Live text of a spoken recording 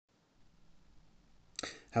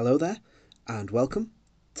Hello there, and welcome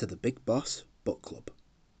to the Big Boss Book Club.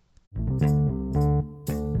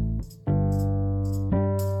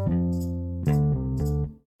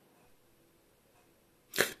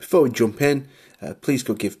 Before we jump in, please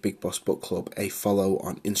go give Big Boss Book Club a follow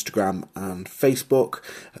on Instagram and Facebook.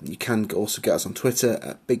 You can also get us on Twitter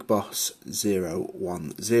at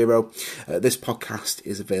BigBoss010. This podcast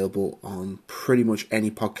is available on pretty much any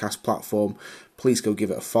podcast platform. Please go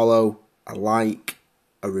give it a follow, a like,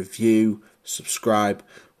 a review, subscribe,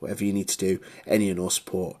 whatever you need to do. Any and all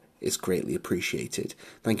support is greatly appreciated.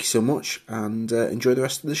 Thank you so much, and enjoy the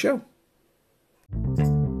rest of the show.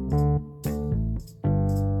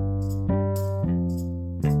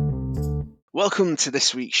 Welcome to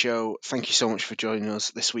this week's show. Thank you so much for joining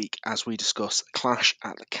us this week as we discuss Clash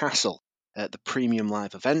at the Castle, the premium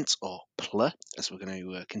live event, or PLE, as we're going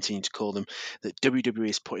to continue to call them, that WWE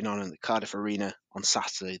is putting on in the Cardiff Arena on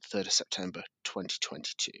Saturday, the 3rd of September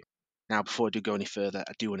 2022. Now, before I do go any further,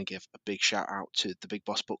 I do want to give a big shout out to the Big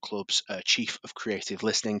Boss Book Club's Chief of Creative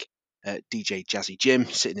Listening, DJ Jazzy Jim,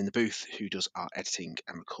 sitting in the booth, who does our editing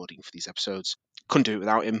and recording for these episodes. Couldn't do it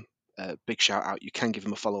without him. Big shout out. You can give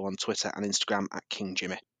him a follow on Twitter and Instagram at King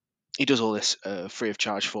Jimmy. He does all this free of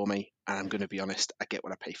charge for me, and I'm going to be honest, I get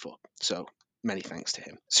what I pay for. So many thanks to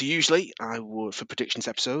him. So usually, for predictions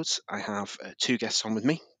episodes, I have two guests on with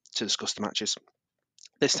me to discuss the matches.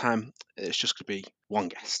 This time, it's just going to be one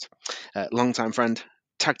guest. Long-time friend,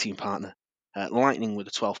 tag team partner, Lightning with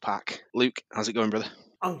a 12-pack. Luke, how's it going, brother?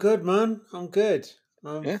 I'm good, man. I'm good.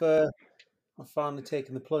 I've finally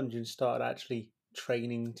taken the plunge and started actually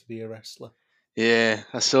training to be a wrestler. Yeah,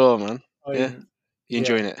 I saw, man. You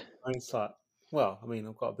enjoying it? It's like, well, I mean,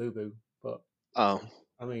 I've got a boo-boo, but I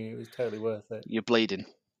mean, it was totally worth it. You're blading?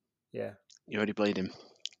 Yeah. You already blading?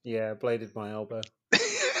 Yeah, I bladed my elbow.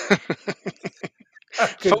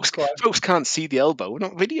 Folks can't see the elbow. We're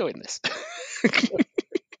not videoing this.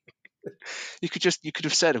 You could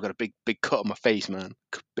have said, "I've got a big cut on my face, man.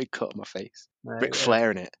 Big cut on my face." Ric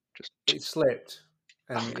Flair in it. It slipped,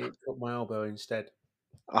 and it cut my elbow instead.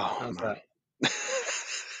 Oh, how's man. That?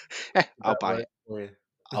 I'll buy it.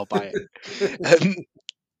 I'll buy it.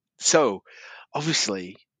 So,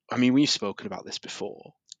 obviously, I mean, we've spoken about this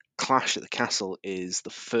before. Clash at the Castle is the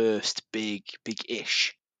first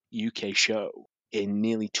big-ish UK show in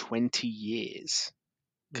nearly 20 years.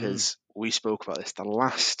 Because we spoke about this, the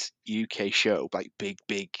last UK show, like big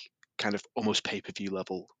kind of almost pay-per-view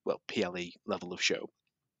level, well, PLE level of show,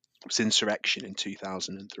 was Insurrection in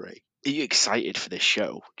 2003. Are you excited for this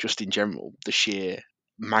show, just in general, the sheer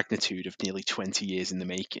magnitude of nearly 20 years in the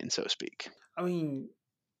making, so to speak? I mean,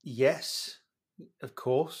 yes, of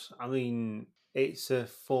course. I mean, it's a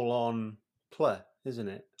full-on play, isn't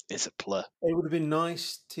it? It's a play. It would have been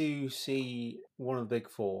nice to see one of the big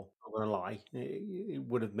four. I'm going to lie. It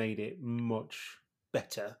would have made it much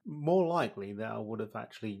better. More likely that I would have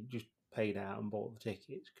actually just paid out and bought the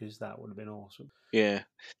tickets, because that would have been awesome. Yeah.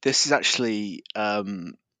 This is actually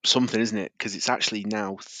something, isn't it? Because it's actually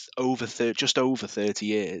now just over 30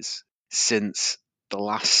 years since the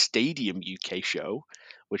last Stadium UK show,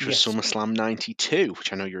 which was SummerSlam 92,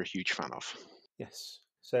 which I know you're a huge fan of. Yes.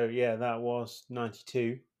 So, yeah, that was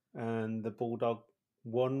 92, and the Bulldog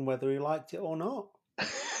won whether he liked it or not.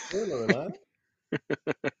 Spoiler alert.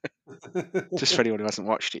 Just for anyone who hasn't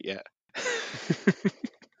watched it yet.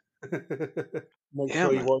 Make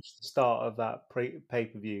sure you watch the start of that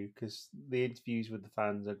pay-per-view, because the interviews with the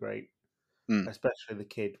fans are great. Especially the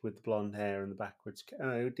kid with the blonde hair and the backwards.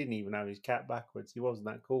 He didn't even have his cap backwards. He wasn't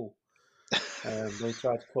that cool. They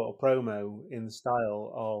tried to put a promo in the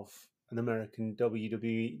style of an American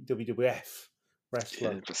WWF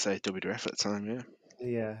wrestler. Yeah, just say WWF at the time, yeah.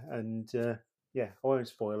 Yeah, and I won't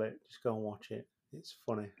spoil it. Just go and watch it. It's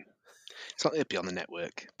funny. It'll be on the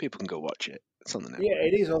network. People can go watch it. It's on the network. Yeah,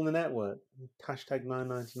 it is on the network. Hashtag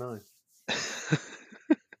 $9.99.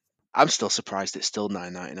 I'm still surprised it's still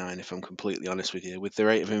 $9.99, if I'm completely honest with you. With the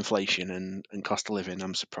rate of inflation and cost of living,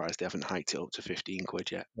 I'm surprised they haven't hiked it up to 15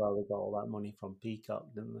 quid yet. Well, they got all that money from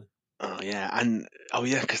Peacock, didn't they? Oh, yeah.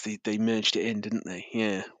 Because they merged it in, didn't they?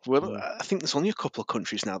 Yeah. Well, I think there's only a couple of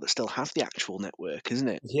countries now that still have the actual network, isn't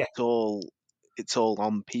it? Yeah. It's all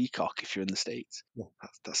on Peacock if you're in the States. Yeah.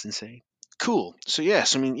 That's insane. Cool. So,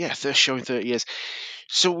 yes, I mean, yeah, first show in 30 years.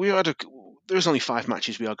 So there's only 5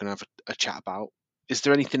 matches we are going to have a chat about. Is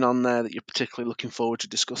there anything on there that you're particularly looking forward to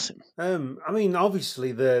discussing? I mean,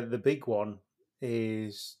 obviously the big one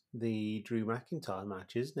is the Drew McIntyre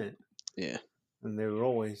match, isn't it? Yeah. And they were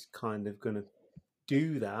always kind of going to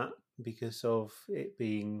do that because of it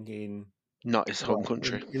being in... Not his home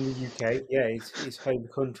country. In the UK. Yeah, his home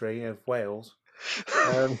country of Wales.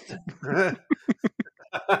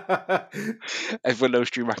 Everyone knows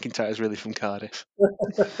Drew McIntyre is really from Cardiff.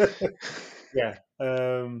 Yeah.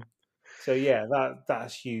 So yeah,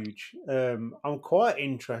 that's huge. I'm quite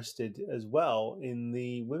interested as well in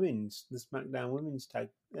the SmackDown women's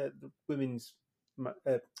the women's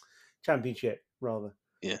championship rather.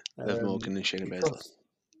 Yeah, Liv Morgan and Shayna Baszler. Because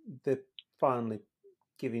they're finally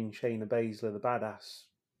giving Shayna Baszler the badass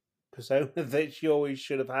persona that she always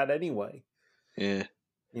should have had anyway. Yeah.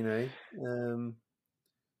 It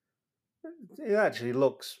actually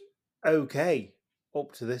looks okay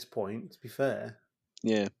up to this point, to be fair.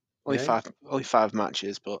 Yeah. Only five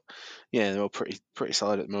matches, but yeah, they're all pretty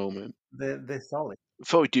solid at the moment. They're solid.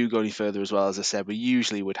 Before we do go any further as well, as I said, we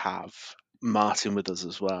usually would have Martin with us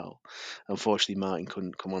as well. Unfortunately, Martin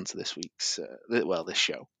couldn't come on to this week's, this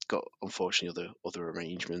show. Got, unfortunately, other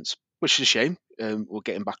arrangements, which is a shame. We'll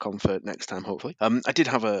get him back on for next time, hopefully. I did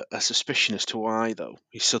have a suspicion as to why, though,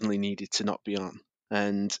 he suddenly needed to not be on.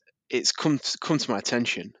 And it's come to my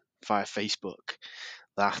attention via Facebook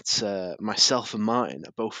that myself and Martin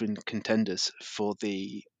are both in contenders for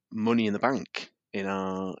the Money in the Bank in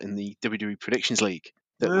the WWE Predictions League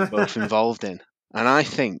that we're both involved in. And I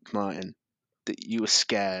think, Martin, that you were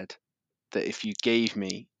scared that if you gave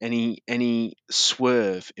me any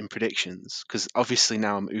swerve in predictions, because obviously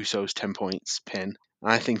now I'm Uso's 10 points pin,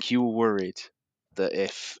 I think you were worried that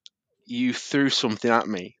if you threw something at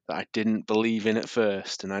me that I didn't believe in at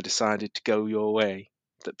first and I decided to go your way,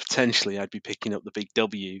 that potentially I'd be picking up the big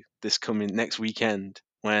W this coming next weekend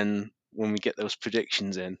when we get those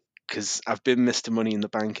predictions in. Because I've been Mr. Money in the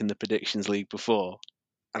Bank in the Predictions League before,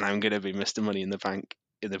 and I'm going to be Mr. Money in the Bank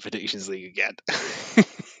in the Predictions League again.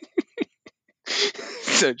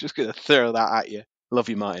 So just going to throw that at you. Love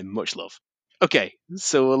you, Martin. Much love. Okay,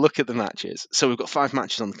 so we'll look at the matches. So we've got 5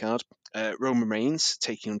 matches on the card. Roman Reigns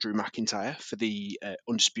taking on Drew McIntyre for the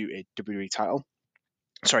undisputed WWE title.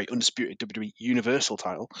 Sorry, undisputed WWE Universal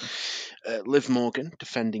title. Liv Morgan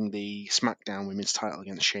defending the SmackDown Women's title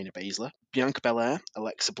against Shayna Baszler. Bianca Belair,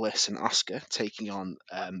 Alexa Bliss, and Asuka taking on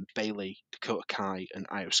Bayley, Dakota Kai, and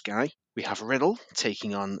Io Sky. We have Riddle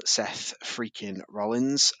taking on Seth freaking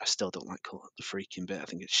Rollins. I still don't like calling it the freaking bit. I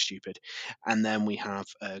think it's stupid. And then we have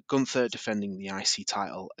Gunther defending the IC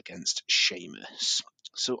title against Sheamus.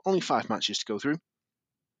 So only 5 matches to go through.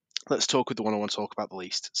 Let's talk with the one I want to talk about the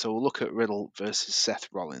least. So we'll look at Riddle versus Seth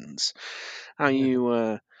Rollins.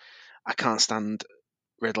 I can't stand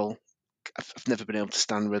Riddle. I've never been able to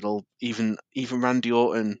stand Riddle. Even Randy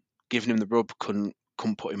Orton giving him the rub couldn't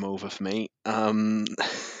put him over for me.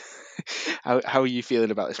 How are you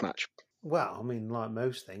feeling about this match? Well, I mean, like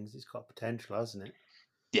most things, it's got potential, hasn't it?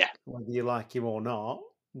 Yeah. Whether you like him or not,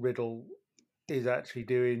 Riddle is actually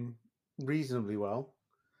doing reasonably well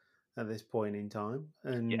at this point in time,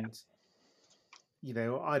 and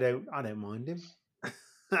I don't mind him.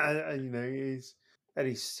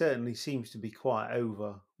 He certainly seems to be quite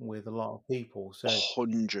over with a lot of people. So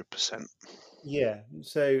 100%. Yeah.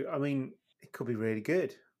 So I mean, it could be really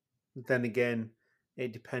good. But then again,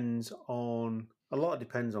 it depends on a lot.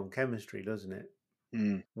 Depends on chemistry, doesn't it?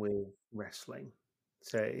 With wrestling,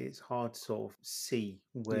 so it's hard to sort of see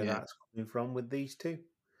where that's coming from with these two.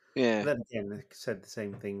 Yeah. But then again, I said the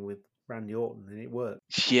same thing with Randy Orton, and it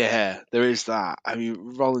worked. Yeah, there is that. I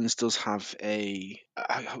mean, Rollins does have we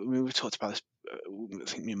talked about this. I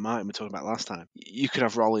think me and Martin were talking about last time. You could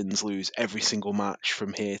have Rollins lose every single match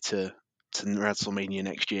from here to WrestleMania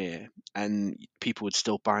next year, and people would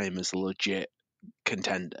still buy him as a legit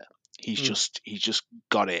contender. He's just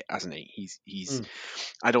got it, hasn't he? He's.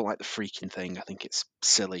 I don't like the freaking thing. I think it's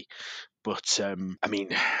silly, but I mean,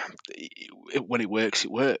 when it works,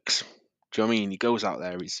 it works. Do you know what I mean? He goes out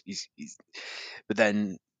there. He's but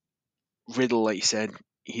then Riddle, like you said,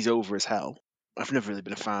 he's over as hell. I've never really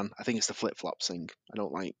been a fan. I think it's the flip flops thing. I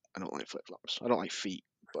don't like flip flops. I don't like feet,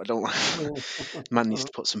 but I don't like. Man needs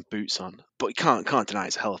to put some boots on. But he can't deny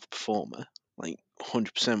he's a hell of a performer. Like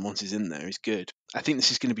 100% once he's in there, he's good. I think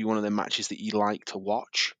this is going to be one of the matches that you like to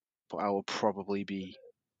watch, but I will probably be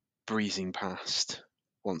breezing past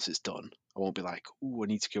once it's done. I won't be like, "Ooh, I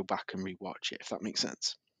need to go back and rewatch it." If that makes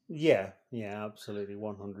sense. Yeah, absolutely,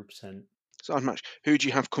 100%. So, match. Who do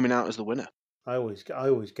you have coming out as the winner? I always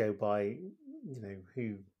go by,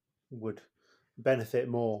 who would benefit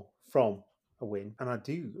more from a win, and I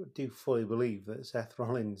do fully believe that Seth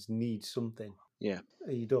Rollins needs something. Yeah,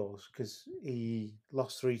 he does, because he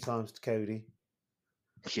lost 3 times to Cody.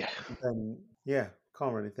 Yeah. Then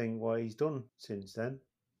can't really think what he's done since then.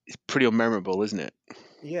 It's pretty unmemorable, isn't it?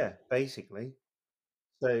 Yeah, basically.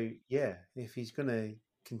 So if he's going to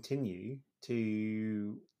continue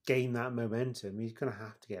to gain that momentum, he's going to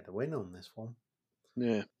have to get a win on this one.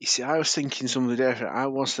 Yeah. You see, I was thinking something different. I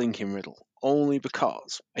was thinking Riddle, only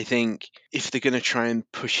because I think if they're going to try and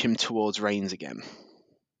push him towards Reigns again,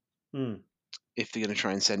 if they're going to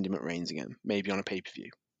try and send him at Reigns again, maybe on a pay-per-view.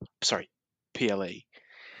 Sorry, PLE.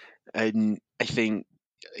 And I think,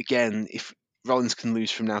 again, if Rollins can lose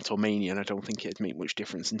from now till Mania, and I don't think it'd make much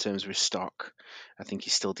difference in terms of his stock. I think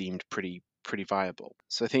he's still deemed pretty viable.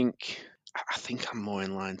 So I think I'm more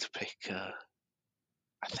in line to pick.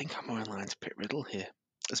 I think I'm more in line to pick Riddle here.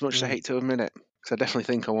 As much as I hate to admit it, because I definitely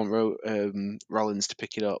think I want Rollins to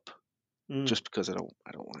pick it up, just because I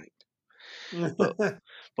don't like.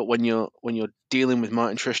 But when you're dealing with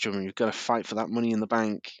Martin Tristram and you've got to fight for that Money in the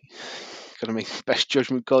Bank, you've got to make the best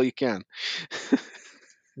judgment call you can.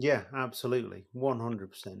 Yeah, absolutely,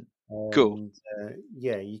 100%. Cool.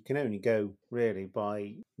 Yeah, you can only go really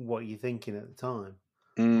by what you're thinking at the time.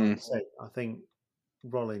 Like I say, I think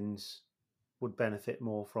Rollins would benefit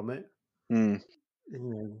more from it.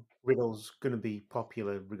 Riddle's going to be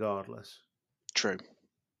popular regardless. True.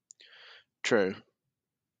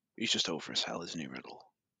 He's just over as hell, isn't he, Riddle?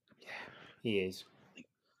 Yeah, he is.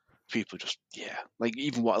 People just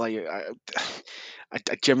even what I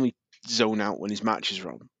generally zone out when his matches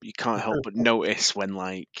are on. You can't help but notice when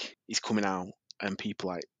he's coming out and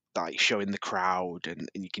people like showing the crowd and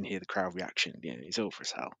you can hear the crowd reaction. Yeah, he's over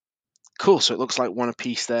as hell. Cool. So it looks like one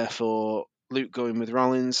apiece there for Luke going with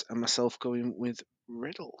Rollins and myself going with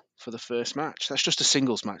Riddle for the first match. That's just a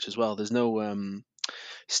singles match as well. There's no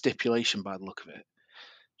stipulation by the look of it.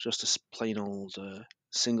 Just a plain old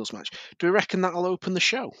singles match. Do we reckon that'll open the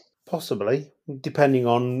show? Possibly, depending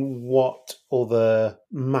on what other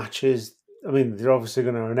matches. I mean, they're obviously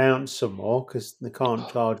going to announce some more because they can't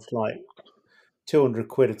charge like 200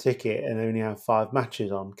 quid a ticket and only have 5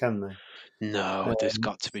 matches on, can they? No, there's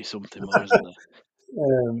got to be something more, isn't there?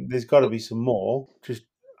 There's got to be some more. Just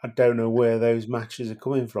I don't know where those matches are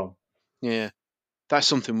coming from. Yeah, that's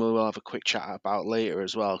something we'll have a quick chat about later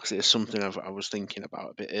as well, because it's something I was thinking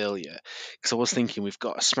about a bit earlier. Because I was thinking we've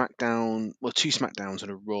got a SmackDown, 2 SmackDowns and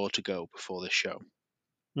a Raw to go before this show.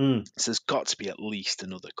 So there's got to be at least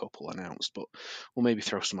another couple announced, but we'll maybe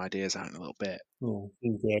throw some ideas out in a little bit.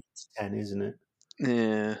 Yeah, it's 10, isn't it?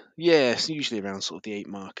 Yeah, it's usually around sort of the 8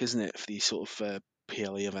 mark, isn't it, for these sort of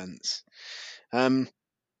PLE events.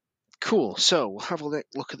 Cool. So we'll have a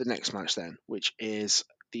look at the next match then, which is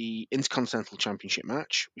the Intercontinental Championship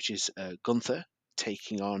match, which is Gunther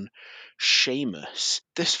taking on Sheamus.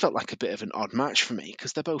 This felt like a bit of an odd match for me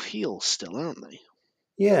because they're both heels still, aren't they?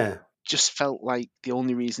 Yeah. Just felt like the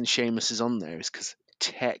only reason Sheamus is on there is because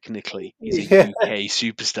technically he's a UK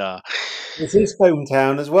superstar. It's his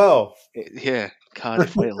hometown as well. Yeah,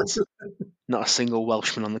 Cardiff, Wales. Not a single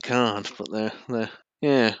Welshman on the card, but they're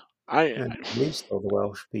yeah. At least all the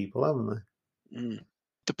Welsh people, haven't they?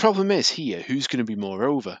 The problem is here, who's going to be more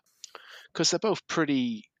over? Because they're both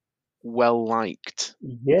pretty well liked.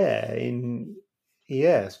 Yeah,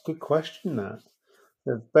 it's a good question. That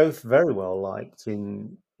they're both very well liked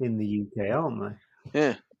in the UK, aren't they?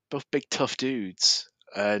 Yeah, both big tough dudes.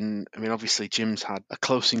 And I mean, obviously, Jim's had a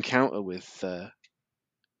close encounter with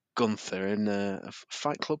Gunther in a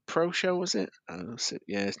Fight Club Pro show, was it?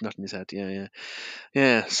 Yeah, it's nodding his head.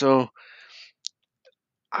 Yeah. So,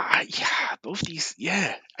 both these.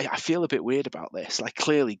 Yeah, I feel a bit weird about this. Like,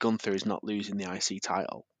 clearly, Gunther is not losing the IC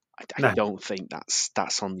title. I don't think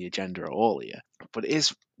that's on the agenda at all here. But it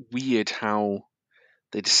is weird how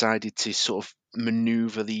they decided to sort of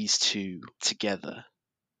maneuver these two together.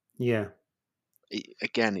 Yeah.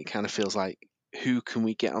 It kind of feels like, who can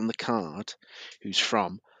we get on the card who's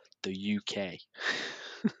from the UK?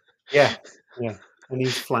 Yeah. And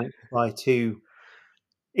he's flanked by 2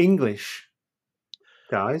 English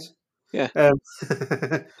guys. Yeah.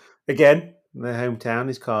 Again, their hometown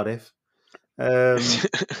is Cardiff. Do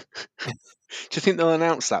you think they'll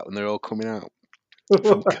announce that when they're all coming out?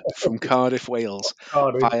 From Cardiff, Wales.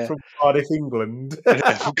 From Cardiff, England.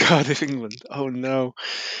 From Cardiff, England. Oh no.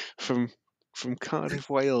 From Cardiff,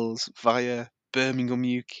 Wales via Birmingham,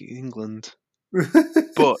 UK, England.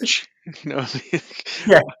 Butch. You know what I mean?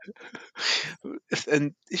 Yeah.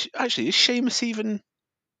 And actually, is Sheamus even...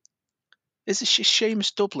 Is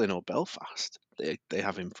Sheamus Dublin or Belfast they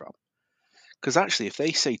have him from? Because actually, if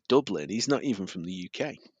they say Dublin, he's not even from the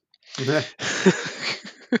UK.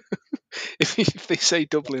 If they say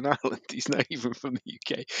Dublin, Ireland, he's not even from the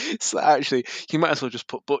UK. So actually, you might as well just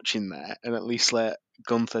put Butch in there and at least let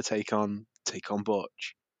Gunther take on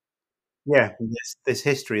Butch. Yeah, there's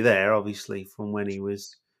history there, obviously, from when he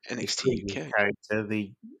was NXT UK character,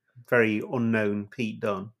 the very unknown Pete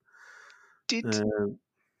Dunne. Did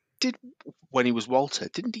when he was Walter,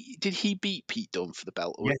 did he beat Pete Dunne for the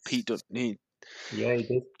belt? Or yes. Pete Dunne, Yeah, he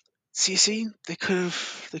did. See, they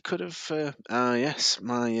could have. Yes,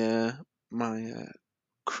 my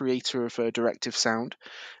creator of Directive Sound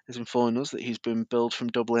is informing us that he's been billed from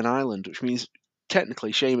Dublin, Ireland, which means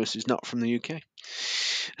technically Sheamus is not from the UK.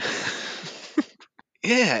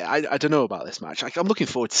 Yeah, I don't know about this match. I'm looking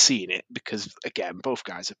forward to seeing it because, again, both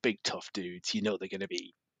guys are big, tough dudes. You know they're going to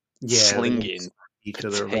be slinging each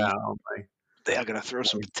other about, aren't they? They are going to throw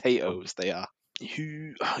some potatoes. They are.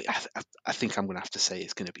 I think I'm going to have to say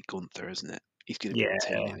it's going to be Gunther, isn't it? He's going to be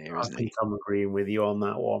retaining here, isn't he? I think I'm agreeing with you on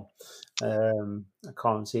that one. I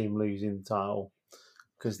can't see him losing the title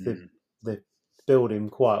because they build him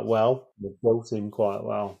quite well. They've built him quite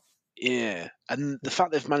well. Yeah, and the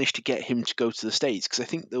fact they've managed to get him to go to the States, because I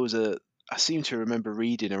think there was I seem to remember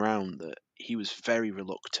reading around that he was very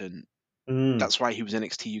reluctant. That's why he was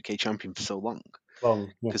NXT UK champion for so long.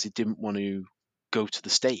 Because he didn't want to go to the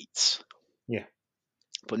States. Yeah.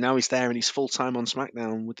 But now he's there and he's full time on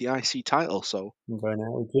SmackDown with the IC title, so I'm going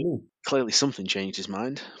out with Ginny. Clearly something changed his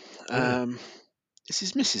mind. Is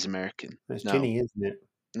his Mrs. American? It's Ginny, isn't it?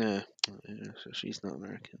 No, so she's not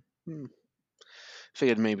American.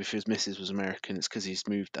 Figured maybe if his Mrs. was American, it's because he's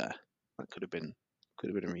moved there. That could have been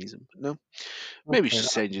a reason. But no, maybe he's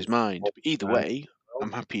just changed his mind. But either way,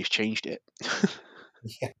 I'm happy he's changed it.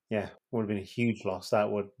 Yeah, would have been a huge loss. That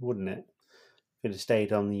wouldn't it? If he'd have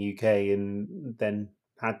stayed on the UK and then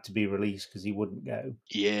had to be released because he wouldn't go.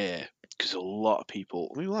 Yeah, because a lot of people.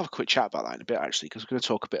 I mean, we'll have a quick chat about that in a bit actually, because we're going to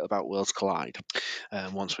talk a bit about Worlds Collide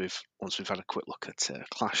once we've had a quick look at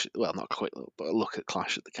Clash. Well, not a quick look, but a look at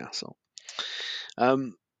Clash at the Castle.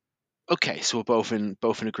 Okay, so we're both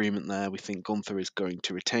in agreement there. We think Gunther is going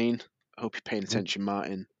to retain. I hope you're paying attention,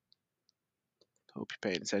 Martin. Hope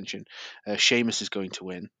you're paying attention. Sheamus is going to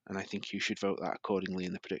win, and I think you should vote that accordingly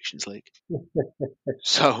in the predictions league.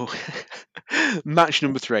 So, match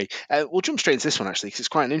number 3. We'll jump straight into this one actually, because it's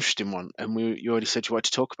quite an interesting one, and you already said you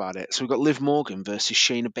wanted to talk about it. So we've got Liv Morgan versus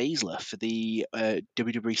Shayna Baszler for the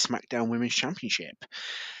WWE SmackDown Women's Championship.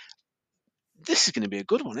 This is going to be a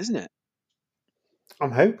good one, isn't it?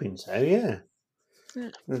 I'm hoping so. Yeah.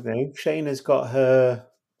 Shayna's got her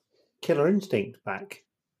killer instinct back.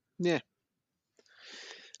 Yeah.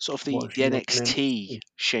 Sort of the NXT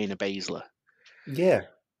Shayna Baszler. Yeah.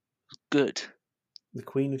 Good. The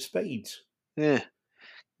Queen of Spades. Yeah.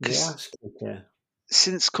 The ass kicker.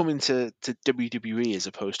 Since coming to WWE as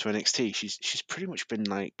opposed to NXT, she's pretty much been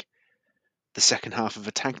like the second half of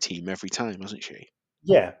a tag team every time, hasn't she?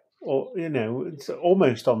 Yeah. Or, it's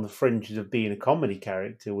almost on the fringes of being a comedy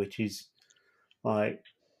character, which is like,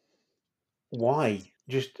 why?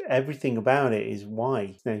 Just everything about it is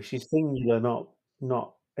why. She's singular,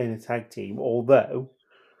 not in a tag team, although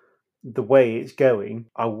the way it's going,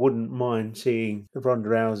 I wouldn't mind seeing Ronda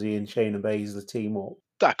Rousey and Shayna Baszler team up.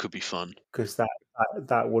 That could be fun. Because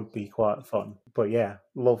that would be quite fun. But yeah,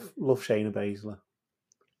 love Shayna Baszler.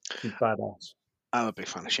 She's badass. I'm a big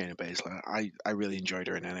fan of Shayna Baszler. I really enjoyed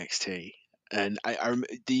her in NXT, and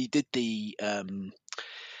they did the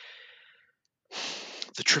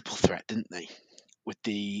triple threat, didn't they, with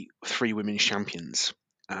the 3 women's champions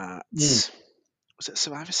at was it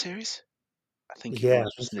Survivor Series? I think it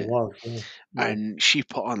was, wasn't it? Yeah. And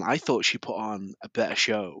I thought she put on a better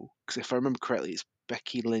show, because if I remember correctly, it's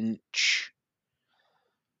Becky Lynch.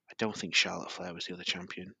 I don't think Charlotte Flair was the other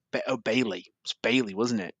champion. Bayley. It was Bayley,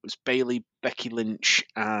 wasn't it? It was Bayley, Becky Lynch,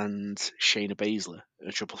 and Shayna Baszler in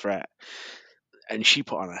a triple threat. And she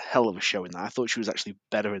put on a hell of a show in that. I thought she was actually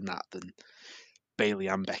better in that than Bayley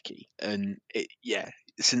and Becky. And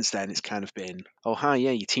since then it's kind of been, oh hi,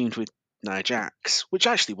 yeah, you teamed with Nia Jax, which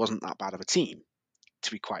actually wasn't that bad of a team,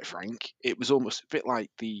 to be quite frank. It was almost a bit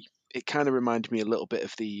like it kind of reminded me a little bit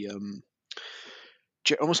of the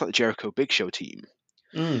almost like the Jericho Big Show team.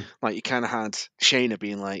 Like you kind of had Shayna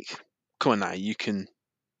being like, come on now, you can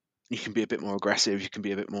be a bit more aggressive, you can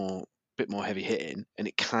be a bit more heavy hitting, and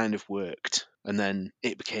it kind of worked. And then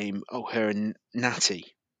it became her and Natty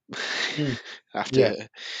after,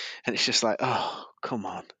 and it's just like, oh come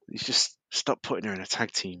on, you just stop putting her in a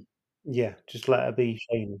tag team. Yeah, just let her be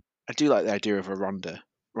Shayna. I do like the idea of a Ronda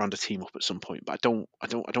team up at some point, but I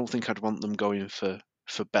don't think I'd want them going for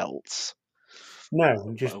belts.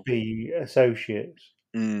 No, just be associates.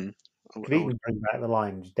 Could even bring back the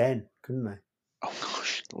Lions Den, couldn't they? Oh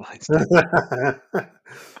gosh, the Lions Den.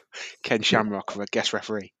 Ken Shamrock, a guest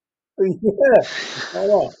referee. Yeah, why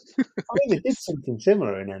not? I mean, they did something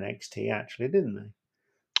similar in NXT, actually, didn't they?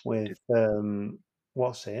 With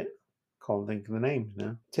what's it? Can't think of the names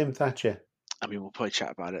now. Tim Thatcher. I mean, we'll probably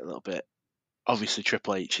chat about it a little bit. Obviously,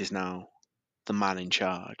 Triple H is now the man in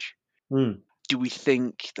charge. Do we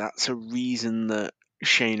think that's a reason that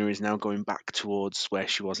Shayna is now going back towards where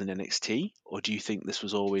she was in NXT, or do you think this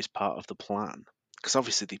was always part of the plan? Because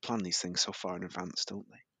obviously they plan these things so far in advance, don't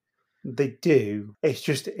they? They do.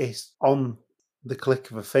 It's on the click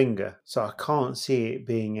of a finger, so I can't see it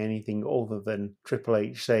being anything other than Triple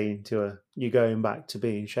H saying to her, "You're going back to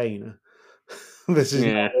being Shayna. This is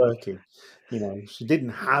not working." She didn't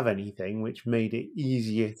have anything, which made it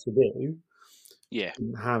easier to do. Yeah.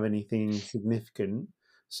 Didn't have anything significant,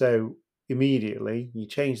 so immediately you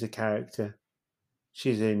change the character.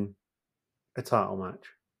 She's in a title match.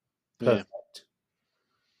 Perfect.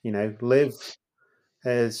 Liv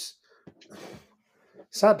has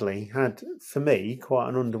sadly had, for me, quite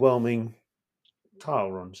an underwhelming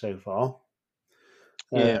title run so far.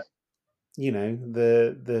 Yeah.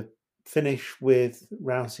 The finish with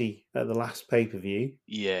Rousey at the last pay-per-view.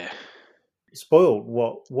 Yeah. Spoiled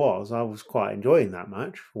what was. I was quite enjoying that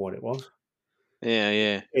match for what it was.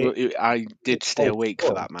 Yeah. I did stay awake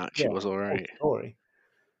for that match. Yeah, it was all right. Story.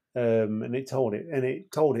 And it told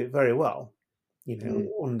it very well.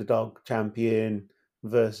 Underdog champion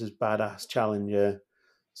versus badass challenger,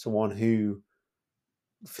 someone who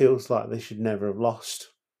feels like they should never have lost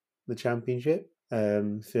the championship.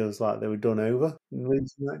 Feels like they were done over in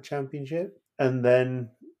losing that championship, and then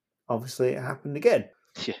obviously it happened again.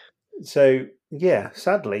 Yeah. So yeah,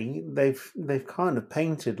 sadly they've kind of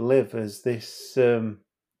painted Liv as this. Well,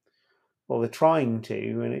 they're trying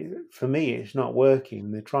to, and for me, it's not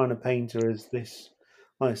working. They're trying to paint her as this,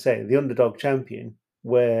 like I say, the underdog champion,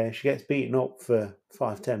 where she gets beaten up for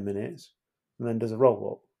 5-10 minutes and then does a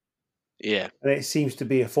roll up. Yeah. And it seems to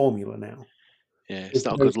be a formula now. Yeah, it's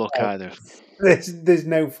not a good look either. There's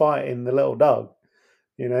no fight in the little dog,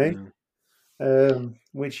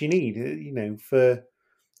 which you need, for.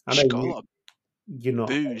 I She know got a lot of you're not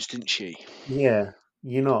booze, didn't she? Yeah,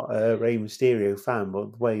 you're not a Rey Mysterio fan,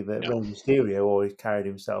 but the way that Rey Mysterio always carried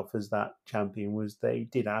himself as that champion was they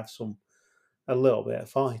did have a little bit of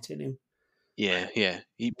fight in him. Yeah.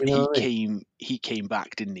 He came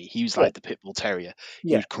back, didn't he? He was like the Pitbull Terrier.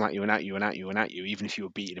 He would come at you and at you and at you and at you, even if you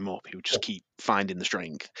were beating him up. He would just keep finding the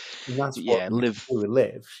strength. And that's what Liv. with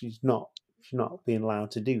Liv. She's not being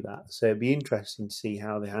allowed to do that. So it'd be interesting to see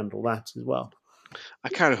how they handle that as well. I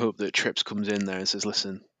kind of hope that Trips comes in there and says,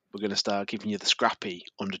 "Listen, we're going to start giving you the scrappy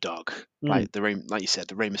underdog, like you said,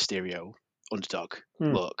 the Rey Mysterio underdog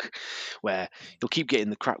look, where you'll keep getting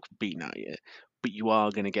the crap beaten out of you, but you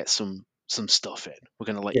are going to get some stuff in. We're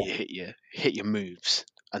going to let you hit your moves,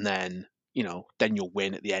 and then then you'll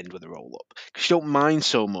win at the end with a roll up. Because you don't mind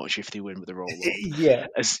so much if they win with a roll up.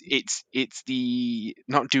 As it's the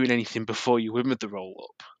not doing anything before you win with the roll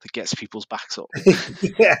up that gets people's backs up.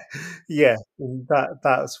 yeah.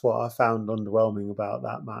 That's what I found underwhelming about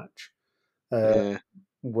that match.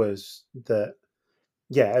 Was that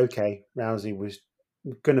okay, Rousey was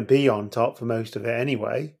going to be on top for most of it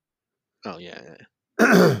anyway. Oh yeah.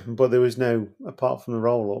 But there was no, apart from the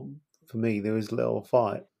roll up, for me there was little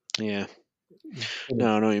fight. Yeah.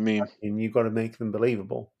 No, I know what you mean. And you've got to make them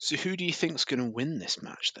believable. So who do you think's going to win this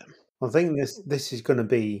match then? I think this is going to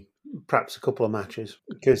be perhaps a couple of matches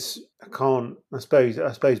because I suppose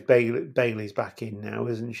Bayley's back in now,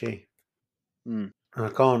 isn't she? And I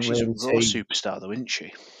can't She's really a Raw see. superstar though, isn't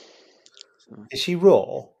she? So. Is she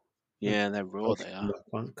Raw? Yeah, they're Raw. They are,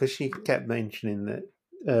 because she kept mentioning that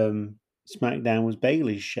SmackDown was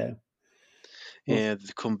Bayley's show. Yeah,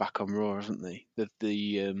 they've come back on Raw, haven't they? Her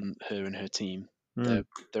and her team,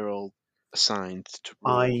 they're all assigned to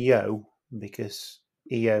Raw. IO, because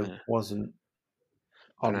EO wasn't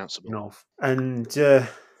pronounceable enough, and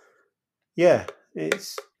can't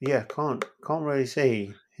really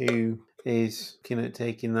see who is looking at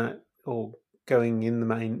taking that or going in the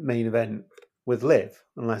main event with Liv,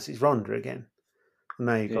 unless it's Ronda again. And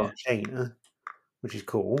now you've got Shayna, which is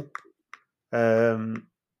cool. I'm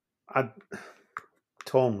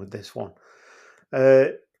torn with this one.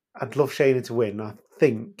 I'd love Shayna to win. I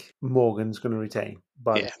think Morgan's going to retain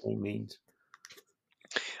by the same means.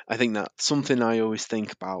 I think that's something I always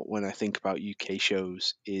think about when I think about UK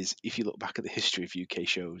shows is if you look back at the history of UK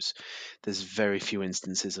shows, there's very few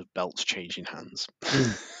instances of belts changing hands.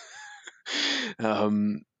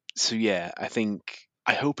 So yeah,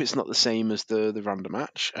 I hope it's not the same as the Ronda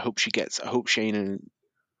match. I hope Shayna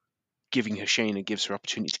gives her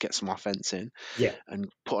opportunity to get some offense in,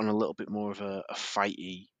 and put on a little bit more of a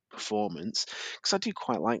fighty performance. Because I do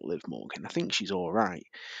quite like Liv Morgan. I think she's all right,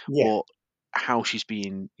 but how she's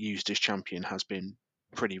being used as champion has been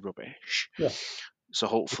pretty rubbish. So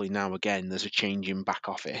hopefully now again there's a change in back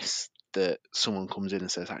office that someone comes in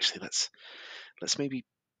and says, actually let's maybe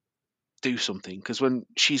do something, because when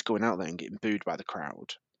she's going out there and getting booed by the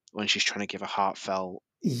crowd, when she's trying to give a heartfelt,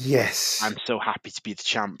 yes, I'm so happy to be the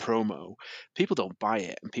champ promo, people don't buy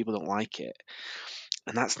it and people don't like it.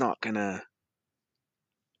 And that's not gonna,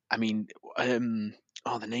 I mean, the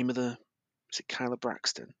name of is it Kyla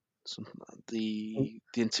Braxton? Something like that. The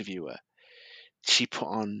interviewer, she put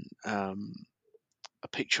on a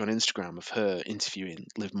picture on Instagram of her interviewing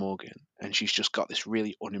Liv Morgan, and she's just got this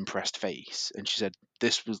really unimpressed face. And she said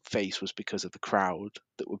face was because of the crowd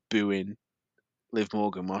that were booing Liv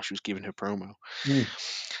Morgan while she was giving her promo.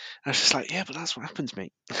 I was just like, yeah, but that's what happens,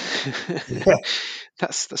 mate. yeah.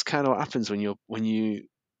 That's kind of what happens when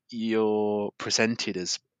you're presented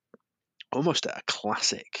as almost a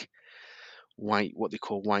classic what they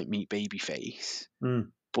call white meat baby face,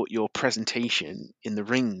 but your presentation in the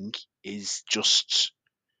ring is just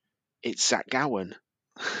it's Zach Gowen.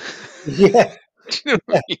 Yeah. Do you know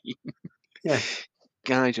what I mean? Yeah.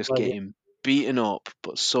 Guy just getting beaten up,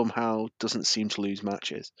 but somehow doesn't seem to lose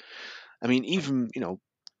matches. I mean, even,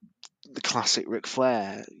 the classic Ric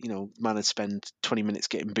Flair, man would spend 20 minutes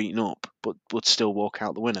getting beaten up, but would still walk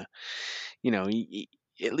out the winner.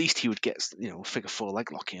 At least he would get, a figure four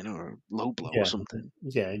leg lock in or a low blow or something.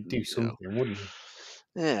 Yeah, he'd do something, wouldn't he?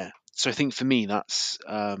 Yeah. So I think for me, that's,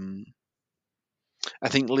 I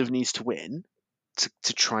think Liv needs to win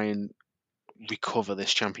to try and recover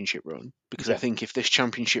this championship run, because I think if this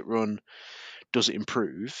championship run doesn't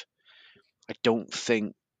improve, I don't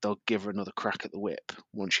think they'll give her another crack at the whip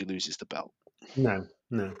once she loses the belt. No.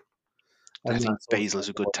 I think Baszler's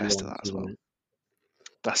a good test of that as well.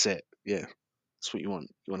 That's it. Yeah, that's what you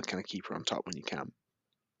want. You want to kind of keep her on top when you can.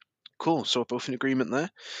 Cool. So we're both in agreement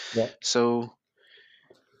there. Yeah. So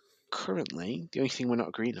currently, the only thing we're not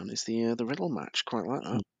agreeing on is the Riddle match. Quite like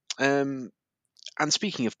that. And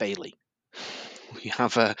speaking of Bayley, we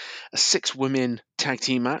have a 6-women tag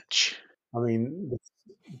team match. I mean,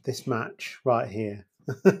 this match right here.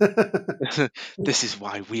 This is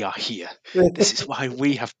why we are here. This is why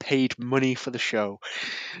we have paid money for the show.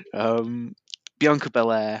 Bianca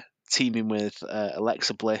Belair teaming with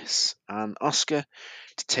Alexa Bliss and Asuka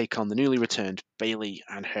to take on the newly returned Bayley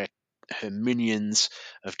and her minions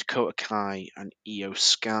of Dakota Kai and Io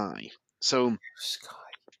Sky. So,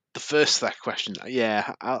 the first question,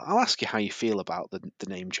 I'll ask you how you feel about the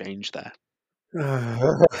name change there.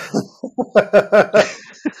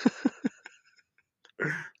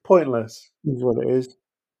 Pointless is what it is.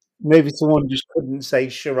 Maybe someone just couldn't say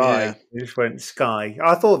Shirai. They just went Sky.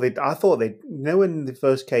 I thought they'd. When they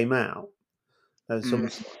first came out at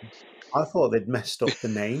SummerSlam, I thought they'd messed up the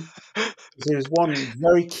name. There's one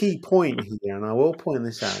very key point here, and I will point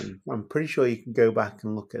this out. I'm pretty sure you can go back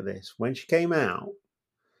and look at this. When she came out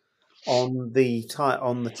on the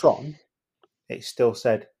Tron, it still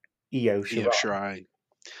said Io Shirai.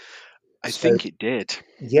 I think it did.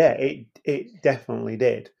 Yeah, it definitely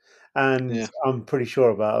did, and I'm pretty sure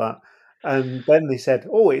about that. And then they said,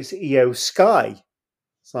 "Oh, it's Io Sky."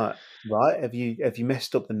 It's like, right? Have you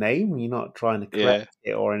messed up the name? You're not trying to correct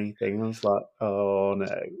it or anything. I was like, oh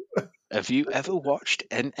no. Have you ever watched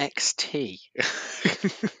NXT?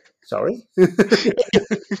 Sorry.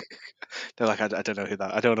 They're like, I don't know who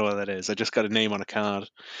that. I don't know what that is. I just got a name on a card.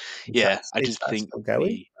 I just think.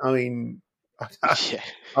 I mean,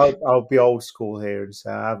 I'll be old school here and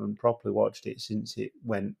say I haven't properly watched it since it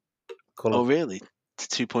went. Oh, really?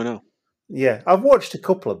 To 2.0. Yeah, I've watched a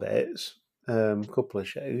couple of bits, couple of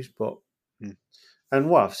shows, but and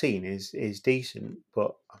what I've seen is decent.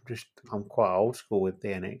 But I'm quite old school with the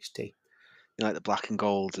NXT. You like the black and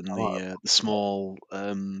gold and the small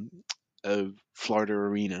Florida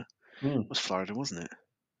arena. It was Florida, wasn't it?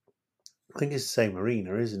 I think it's the same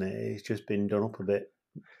arena, isn't it? It's just been done up a bit.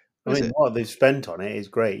 I mean, what they've spent on it is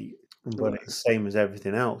great, but it's the same as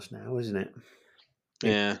everything else now, isn't it?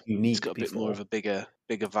 Yeah, it's got a bit more of a bigger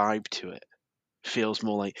vibe to it. Feels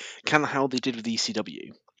more like kind of how they did with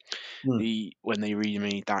ECW. When they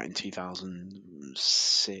remade that in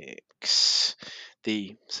 2006,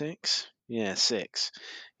 six.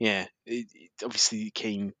 Yeah, it obviously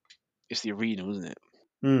it's the arena, wasn't it?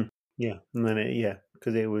 Yeah, and then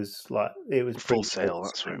because it was Full Sail.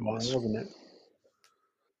 That's where it was, wasn't it?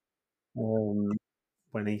 When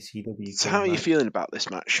ECW. So how are you feeling about this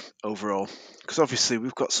match overall? Because obviously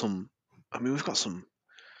we've got some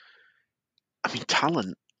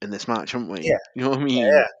talent in this match, haven't we? Yeah, you know what I mean.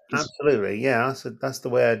 Yeah, absolutely. Yeah, that's the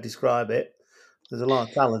way I describe it. There's a lot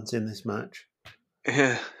of talent in this match.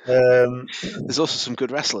 Yeah. There's also some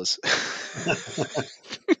good wrestlers.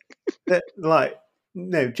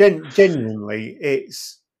 Genuinely,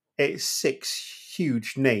 it's 6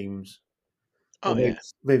 huge names. Oh,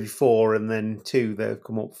 maybe 4, and then 2 that have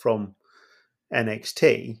come up from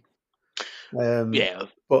NXT. Yeah,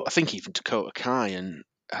 but I think even Dakota Kai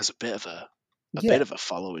has a bit of a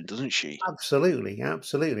following, doesn't she? Absolutely. I'm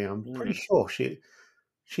pretty sure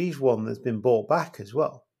she's one that's been brought back as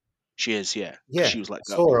well. She is, yeah. Yeah, She was let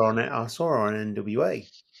I go. saw her on it. I saw her on NWA.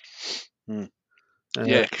 Yeah,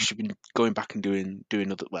 because she's been going back and doing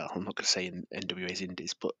other. Well, I'm not going to say in NWA's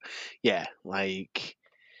Indies, but yeah, like,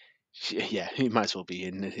 yeah, it might as well be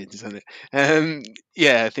in, isn't it?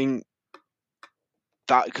 Yeah, I think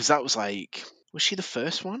that because that was like, was she the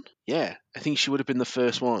first one? Yeah, I think she would have been the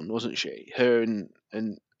first one, wasn't she? Her and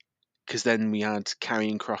because then we had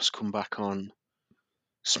Karrion Kross come back on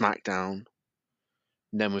SmackDown.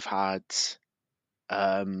 And then we've had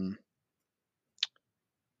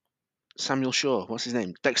Samuel Shaw, what's his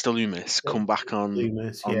name? Dexter Lumis come back on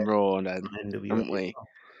Lumis, yeah, Raw, and then NWA. haven't we?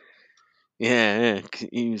 Yeah.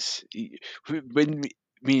 When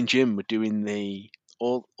me and Jim were doing the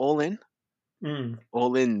All In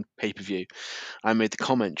pay-per-view, I made the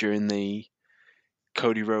comment during the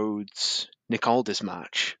Cody Rhodes Nick Aldis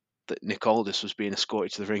match that Nick Aldis was being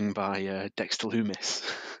escorted to the ring by Dexter Lumis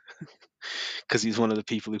because he's one of the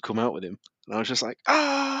people who come out with him, and I was just like,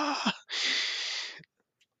 ah.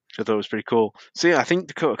 I thought it was pretty cool. So yeah, I think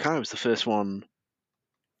Dakota Kai was the first one,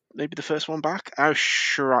 maybe the first one back. I was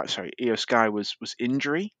sure. Sorry, Io Sky was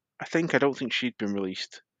injury. I don't think she'd been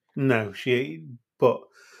released. No, but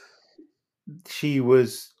she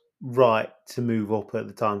was right to move up at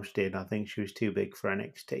the time she did. I think she was too big for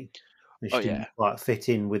NXT. And she didn't quite fit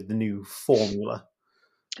in with the new formula.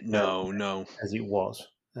 No. As it was.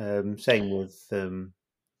 Same with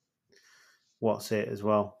what's it as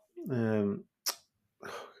well.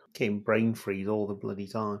 Getting brain freeze all the bloody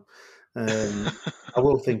time. I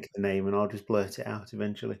will think of the name and I'll just blurt it out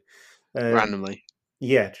eventually. Randomly.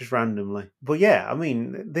 Yeah, just randomly. But yeah, I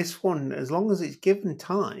mean, this one, as long as it's given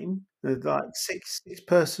time, like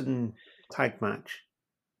six-person tag match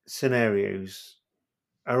scenarios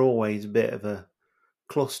are always a bit of a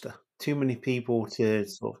cluster. Too many people to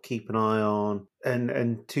sort of keep an eye on,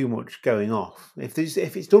 and too much going off. If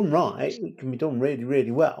it's done right, it can be done really, really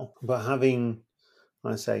well. But having,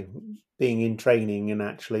 I say, being in training and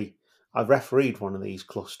actually, I've refereed one of these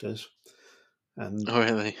clusters. And oh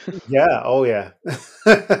really? yeah,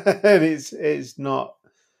 and it's not,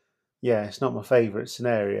 it's not my favourite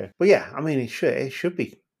scenario. But yeah, I mean, it should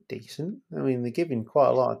be decent. I mean, they're giving quite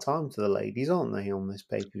a lot of time to the ladies, aren't they, on this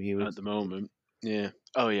pay per view? At the moment, yeah.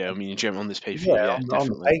 Oh yeah, I mean, in general on this pay per Yeah, view, yeah, on the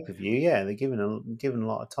definitely. pay per view, yeah, they're giving a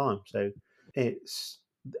lot of time. So it's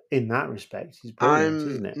in that respect, it's brilliant,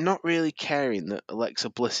 isn't it? Not really caring that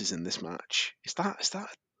Alexa Bliss is in this match. Is that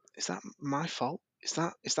my fault? Is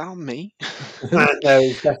that on me? No,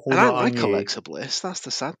 it's definitely And I not on like you. Alexa Bliss. That's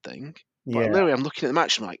the sad thing. But Yeah, literally, I'm looking at the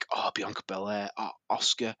match. And I'm like, oh, Bianca Belair,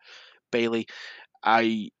 Oscar, Bailey.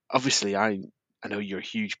 I know you're a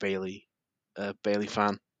huge Bailey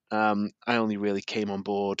fan. I only really came on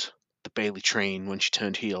board the Bailey train when she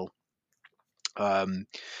turned heel. But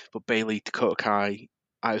Bailey, Dakota Kai,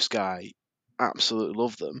 Io Sky, absolutely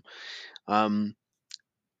love them.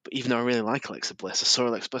 But even though I really like Alexa Bliss, I saw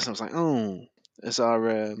Alexa Bliss and I was like, oh, as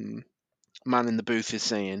our man in the booth is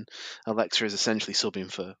saying, Alexa is essentially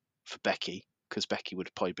subbing for Becky because Becky would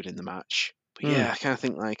have probably been in the match. But yeah, I kind of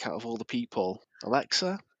think like out of all the people,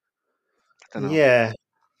 Alexa, I don't know.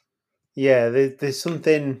 Yeah. There's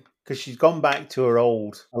something because she's gone back to her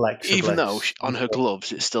old Alexa Even though Bliss. on her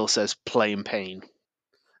gloves it still says "Play in Pain."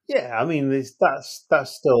 Yeah, I mean, that's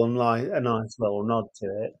still a nice little nod to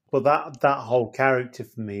it. But that whole character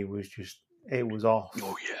for me was just it was off.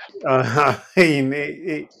 Oh yeah. I mean,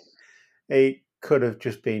 it could have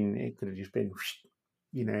just been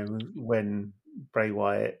when Bray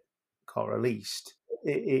Wyatt got released,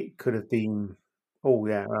 it could have been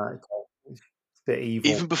right, it's a bit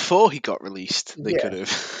evil. Even before he got released, they could have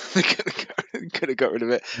got rid of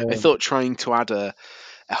it. I thought trying to add a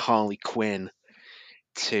Harley Quinn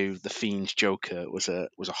to the Fiend's Joker was a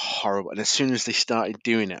horrible. And as soon as they started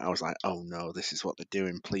doing it, I was like, oh no, this is what they're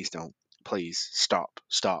doing. Please don't. Please stop.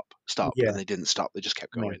 Yeah. And they didn't stop. They just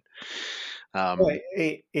kept going.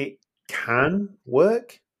 It can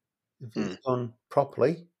work if it's done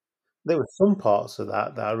properly. There were some parts of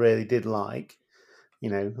that I really did like.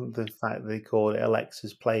 The fact they called it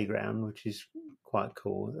Alexa's Playground, which is quite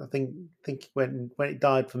cool. I think when it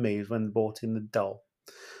died for me is when they brought in the doll.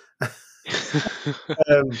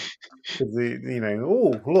 Oh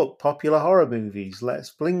look, popular horror movies.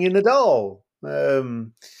 Let's bring in a doll.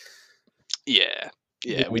 Yeah,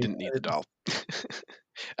 we didn't need the doll.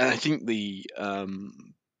 And I think the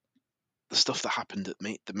stuff that happened at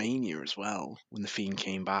the Mania as well, when the Fiend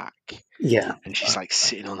came back. Yeah, and she's like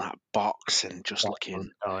sitting on that box and just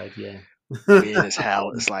looking. Died, yeah. weird as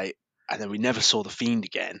hell. It's like, and then we never saw the Fiend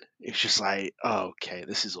again. It's just like, oh, okay,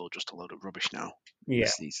 this is all just a load of rubbish now. Yeah.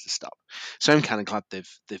 This needs to stop. So I'm kind of glad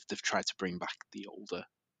they've tried to bring back the older,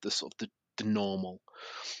 the sort of the normal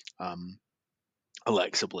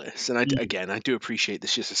Alexa Bliss. And I do appreciate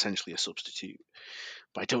this just essentially a substitute,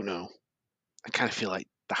 but I don't know. I kind of feel like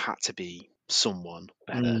there had to be someone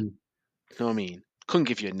better. You know what I mean? Couldn't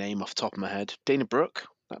give you a name off the top of my head. Dana Brooke,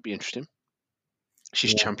 that'd be interesting.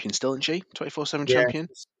 She's champion still, isn't she? 24/7 champion.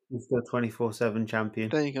 She's still 24/7 champion.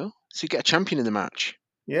 There you go. So you get a champion in the match.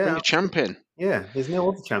 Yeah, Bring a champion. Yeah, there's no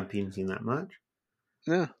other champions in that match.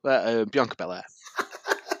 No, Bianca Belair.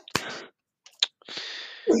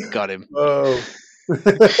 Got him. Oh.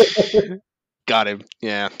 Got him.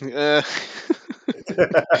 Yeah.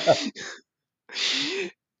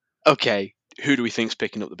 Okay, who do we think's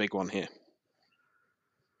picking up the big one here?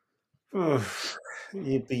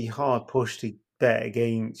 You'd be hard pushed to bet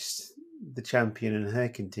against the champion and her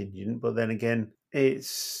contingent, but then again,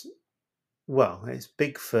 it's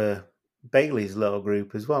big for Bayley's little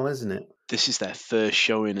group as well, isn't it? This is their first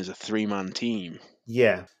showing as a 3-man team.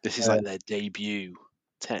 Yeah. This is like their debut,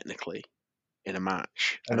 technically, in a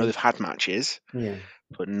match. I know they've had matches,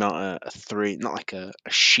 but not a three, not like a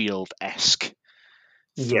Shield-esque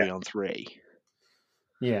 3-on-3.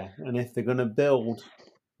 Yeah, and if they're going to build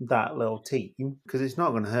that little team, because it's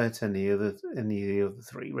not going to hurt any of the other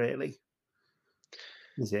three, really,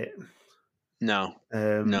 is it? No,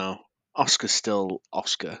 no. Oscar's still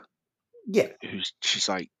Oscar. Yeah, she's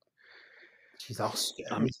Oscar.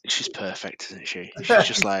 I mean, she's perfect, isn't she? She's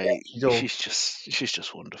just like she's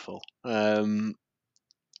just wonderful. Bianca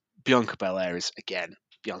Belair is again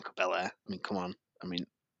Bianca Belair. I mean, come on. I mean,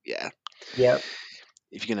 yeah.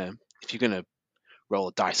 If you're gonna roll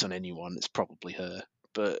a dice on anyone, it's probably her.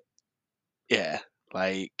 But yeah,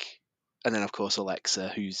 like, and then of course Alexa,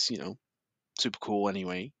 who's super cool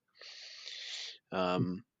anyway.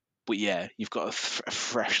 But yeah, you've got a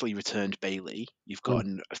freshly returned Bayley. You've got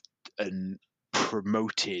an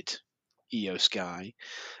promoted Io Sky,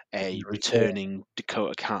 a returning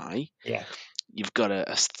Dakota Kai. Yeah, you've got a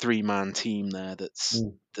 3-man team there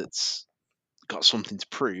that's got something to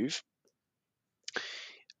prove.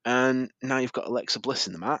 And now you've got Alexa Bliss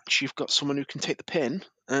in the match. You've got someone who can take the pin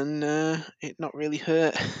and it not really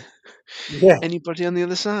hurt anybody on the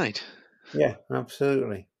other side. Yeah,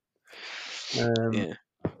 absolutely. Yeah.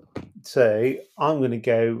 So I'm going to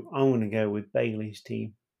go with Bayley's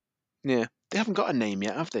team. Yeah, they haven't got a name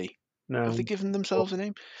yet, have they? No. Have they given themselves a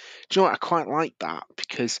name? Do you know what? I quite like that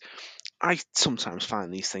because I sometimes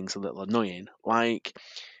find these things a little annoying. Like,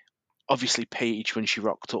 obviously, Paige, when she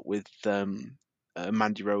rocked up with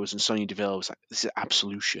Mandy Rose and Sonya Deville, was like, this is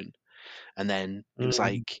Absolution. And then it was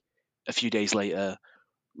like a few days later,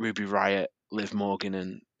 Ruby Riott, Liv Morgan,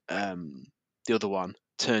 and the other one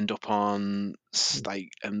turned up on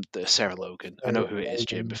the Sarah Logan. I know who it is,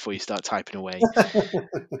 Jim, before you start typing away.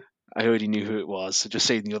 I already knew who it was, so just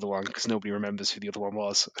saying the other one because nobody remembers who the other one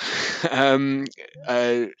was.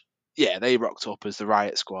 Yeah, they rocked up as the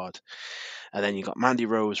Riot Squad, and then you got Mandy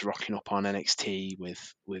Rose rocking up on NXT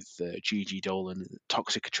with Gigi Dolan,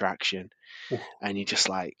 Toxic Attraction, and you're just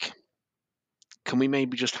like, can we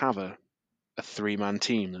maybe just have a 3-man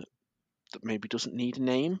team that maybe doesn't need a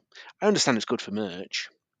name? I understand it's good for merch.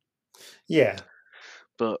 Yeah,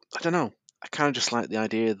 but I don't know. I kind of just like the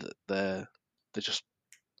idea that they're just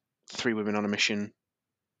 3 women on a mission.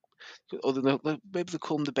 Or maybe they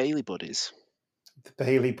call them the Bayley Buddies. The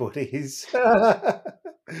Bayley Buddies.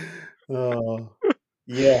 Oh,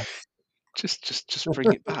 yeah. Just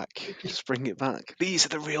bring it back. Just bring it back. These are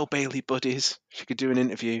the real Bayley Buddies. If you could do an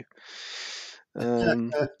interview,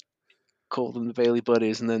 call them the Bayley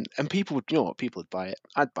Buddies, and people would, people would buy it.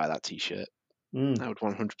 I'd buy that T-shirt. I would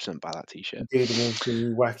 100% buy that T-shirt. Do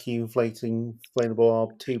the wacky inflatable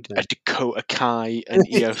orb tube. A Dakota Kai and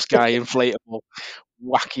Io Sky inflatable,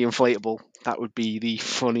 wacky inflatable. That would be the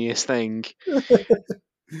funniest thing.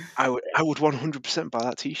 I would 100% buy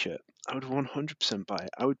that T-shirt. I would 100% buy it.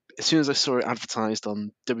 I would, as soon as I saw it advertised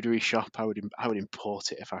on WWE Shop, I would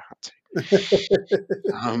import it if I had to.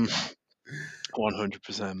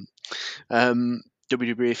 100%.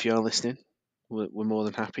 WWE, if you're listening, we're more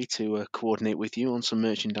than happy to coordinate with you on some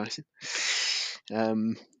merchandising.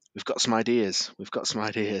 We've got some ideas.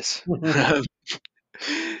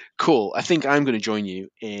 Cool. I think I'm going to join you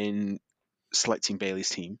in selecting Bayley's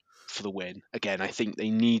team for the win. Again, I think they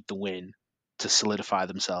need the win to solidify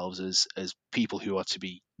themselves as people who are to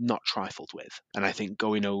be not trifled with. And I think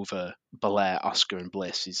going over Belair, Oscar, and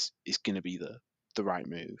Bliss is going to be the right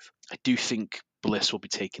move. I do think Bliss will be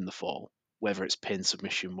taking the fall, whether it's pin,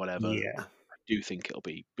 submission, whatever. Yeah. I do think it'll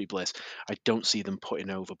be Bliss. I don't see them putting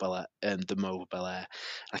over Belair and them over Belair.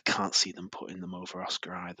 I can't see them putting them over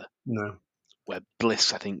Oscar either. No. Where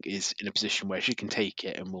Bliss, I think, is in a position where she can take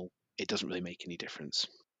it and it doesn't really make any difference.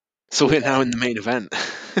 So we're now in the main event.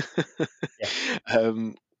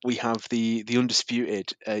 We have the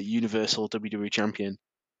undisputed Universal WWE Champion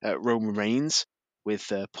Roman Reigns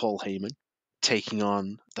with Paul Heyman taking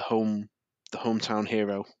on the hometown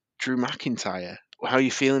hero Drew McIntyre. How are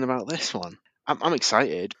you feeling about this one? I'm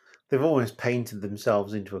excited. They've almost painted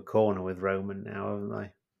themselves into a corner with Roman now, haven't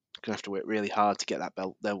they? Gonna have to work really hard to get that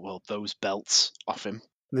belt. Those belts off him.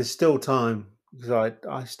 There's still time, because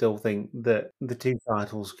I still think that the two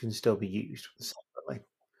titles can still be used separately.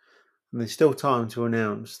 And there's still time to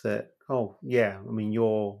announce that, oh, yeah, I mean,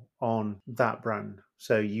 you're on that brand,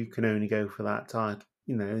 so you can only go for that title.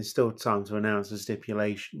 There's still time to announce a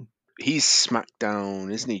stipulation. He's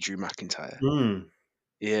SmackDown, isn't he, Drew McIntyre?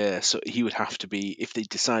 Yeah, so he would have to be, if they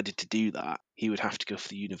decided to do that, he would have to go for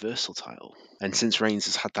the Universal title. And since Reigns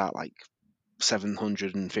has had that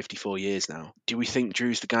 754 years now, do we think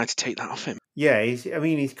Drew's the guy to take that off him? Yeah,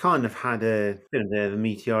 he's kind of had a bit of a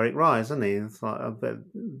meteoric rise, hasn't he? It's but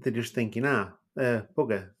they're just thinking,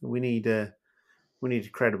 bugger, we need a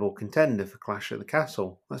credible contender for Clash at the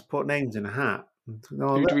Castle. Let's put names in a hat.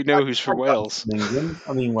 Who do we know who's from Wales? England.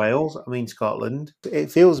 I mean Wales. I mean Scotland.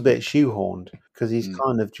 It feels a bit shoehorned because he's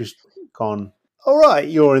kind of just gone, all right,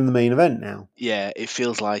 you're in the main event now. Yeah, it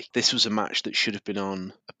feels like this was a match that should have been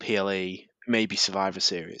on a PLA, maybe Survivor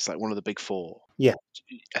Series, like one of the big four. Yeah.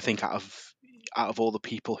 I think out of all the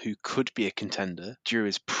people who could be a contender, Drew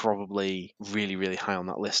is probably really, really high on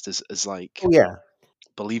that list as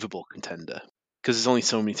believable contender. Because there's only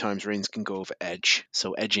so many times Reigns can go over Edge,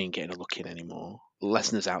 so Edge ain't getting a look in anymore.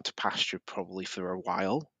 Lesnar's out to pasture probably for a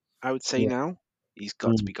while, I would say now. He's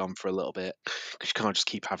got to be gone for a little bit, because you can't just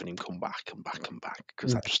keep having him come back and back and back,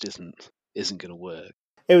 because that just isn't going to work.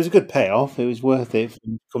 It was a good payoff. It was worth it for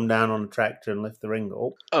him to come down on a tractor and lift the ring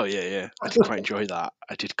up. Oh, yeah. I did quite enjoy that.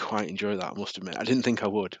 I must admit. I didn't think I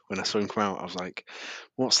would. When I saw him come out, I was like,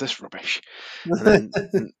 what's this rubbish? And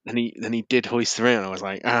then he did hoist the ring, and I was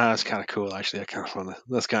like, that's kind of cool, actually.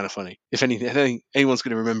 That's kind of funny. If anyone's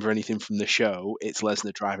going to remember anything from the show, it's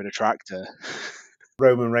Lesnar driving a tractor.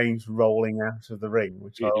 Roman Reigns rolling out of the ring,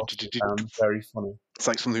 which I also found very funny. It's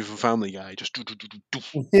like something from Family Guy, just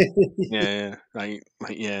yeah.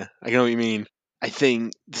 Yeah. I know what you mean. I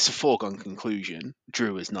think this is a foregone conclusion.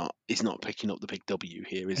 Drew is not picking up the big W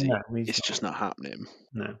here, is he? No, it's just not happening.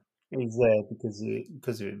 No, he's there because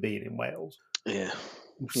of it being in Wales. Yeah.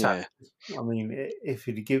 I mean, if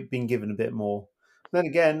he'd been given a bit more. Then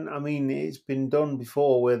again, I mean, it's been done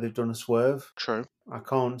before where they've done a swerve. True. I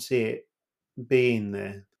can't see it being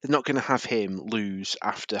there. They're not going to have him lose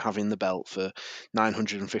after having the belt for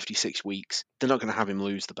 956 weeks. They're not going to have him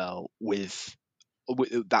lose the belt with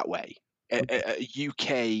that way. A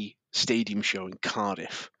UK stadium show in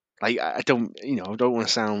Cardiff. I don't want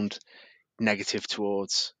to sound negative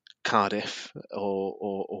towards Cardiff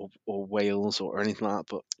or Wales or anything like that,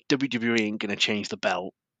 but WWE ain't going to change the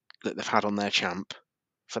belt that they've had on their champ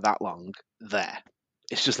for that long there.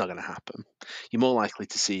 It's just not going to happen. You're more likely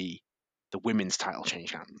to see the women's title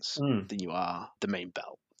change hands than you are the main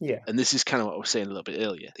belt. Yeah. And this is kind of what I was saying a little bit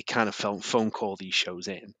earlier. They kind of phone call these shows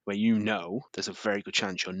in where there's a very good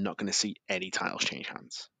chance you're not going to see any titles change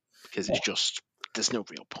hands, because it's just, there's no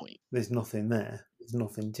real point. There's nothing there. There's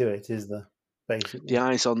nothing to it, is there? Basically. The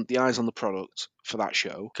eyes on the product for that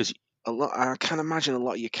show, because I can imagine a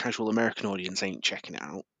lot of your casual American audience ain't checking it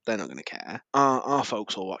out. They're not going to care. Our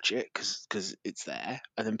folks will watch it because it's there,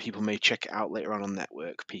 and then people may check it out later on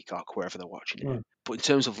Network, Peacock, wherever they're watching it. But in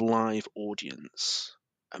terms of live audience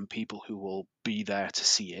and people who will be there to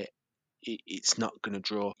see it, it's not going to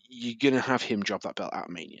draw. You're going to have him drop that belt at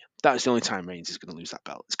Mania. That's the only time Reigns is going to lose that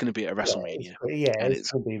belt. It's going to be at WrestleMania.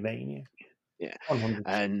 It's going to be Mania. Yeah. 100%.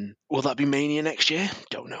 And will that be Mania next year?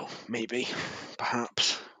 Don't know. Maybe.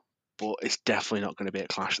 Perhaps. But it's definitely not going to be a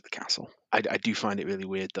Clash at the Castle. I do find it really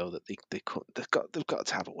weird though that they've got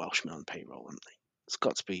to have a Welshman on payroll, haven't they? It's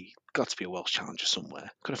got to be a Welsh challenger somewhere.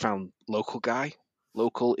 Could have found local guy,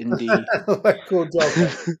 local indie.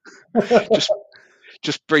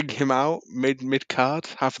 Just bring him out mid card.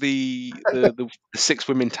 Have the 6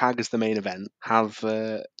 women tag as the main event. Have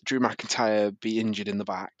Drew McIntyre be injured in the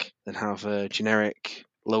back, then have a generic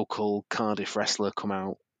local Cardiff wrestler come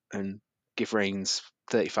out and give Reigns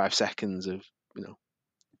 35 seconds of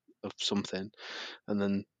something, and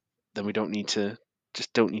then we don't need to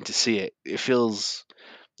see it. It feels,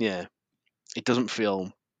 it doesn't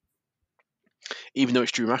feel, even though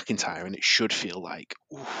it's Drew McIntyre and it should feel like,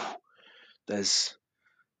 there's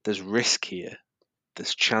There's risk here.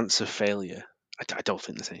 There's chance of failure. I don't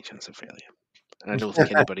think there's any chance of failure. And I don't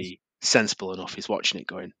think anybody sensible enough is watching it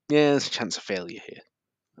going, yeah, there's a chance of failure here.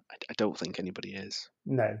 I don't think anybody is.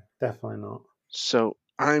 No, definitely not. So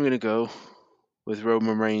I'm going to go with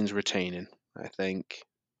Roman Reigns retaining. I think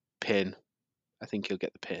pin. I think he'll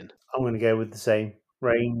get the pin. I'm going to go with the same.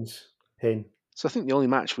 Reigns, pin. So I think the only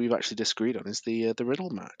match we've actually disagreed on is the Riddle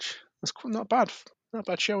match. That's not bad. Not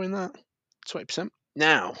bad showing that. 20%.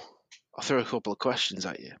 Now, I'll throw a couple of questions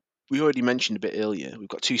at you. We already mentioned a bit earlier, we've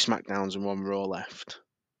got 2 SmackDowns and 1 Raw left.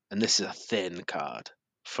 And this is a thin card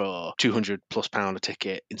for £200+ a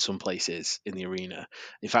ticket in some places in the arena.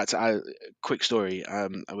 In fact, quick story, I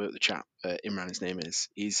work with the chap, Imran his name is.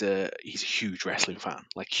 He's a huge wrestling fan,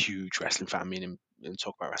 like huge wrestling fan, me and him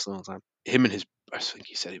talk about wrestling all the time. Him and I think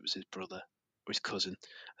he said it was his brother or his cousin.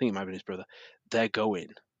 I think it might have been his brother. They're going.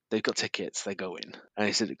 They've got tickets, they're going. And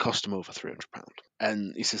he said it cost them over £300.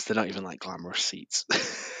 And he says they're not even like glamorous seats.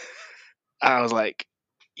 I was like,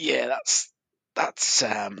 yeah, that's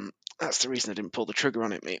the reason I didn't pull the trigger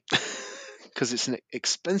on it, mate. Because it's an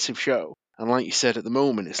expensive show. And like you said, at the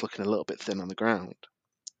moment, it's looking a little bit thin on the ground.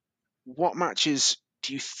 What matches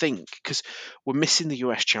do you think? Because we're missing the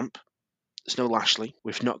US champ. There's no Lashley.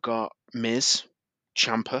 We've not got Miz,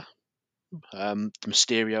 Ciampa, the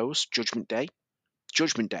Mysterios, Judgment Day.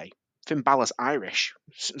 Finn Balor's Irish.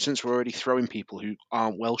 Since we're already throwing people who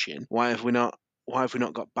aren't Welsh in, why have we not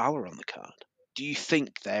got Balor on the card? Do you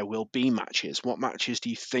think there will be matches? What matches do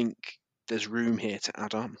you think there's room here to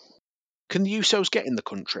add on? Can the Usos get in the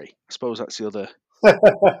country? I suppose that's the other.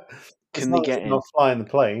 Can they get in? Not flying the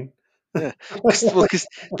plane. Yeah, because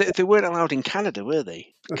they weren't allowed in Canada, were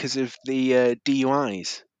they? Because of the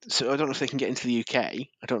DUIs. So I don't know if they can get into the UK.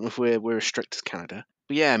 I don't know if we're as strict as Canada.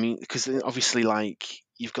 But yeah, I mean, because obviously, like,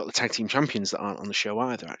 you've got the tag team champions that aren't on the show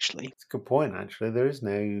either. Actually, it's a good point. Actually, there's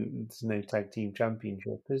no tag team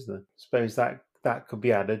championship, is there? Suppose that could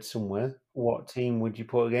be added somewhere. What team would you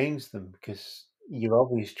put against them? Because your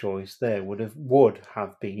obvious choice there would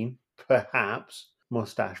have been perhaps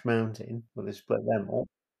Mustache Mountain, but they split them up.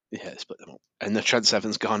 Yeah, they split them up, and the Trent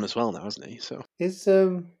Seven's gone as well now, hasn't he? So is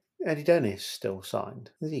Eddie Dennis still signed?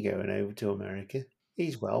 Is he going over to America?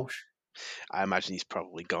 He's Welsh. I imagine he's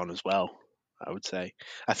probably gone as well. I would say.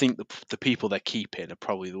 I think the people they're keeping are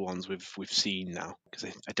probably the ones we've seen now,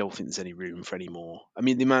 because I don't think there's any room for any more. I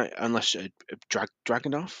mean, they might, unless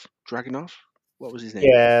Dragunov. What was his name?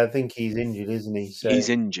 Yeah, I think he's injured, isn't he? So, he's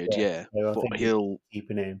injured, yeah. So but he'll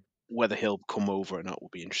keeping him. Whether he'll come over or not will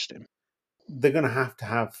be interesting. They're going to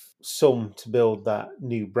have some to build that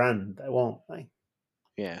new brand, though, aren't they?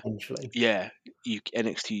 Yeah. Eventually. Yeah,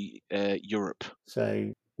 NXT Europe.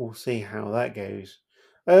 So we'll see how that goes.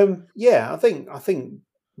 Yeah, I think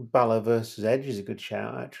Balor versus Edge is a good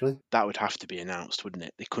shout. Actually, that would have to be announced, wouldn't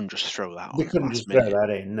it? They couldn't just throw that on. They couldn't just throw that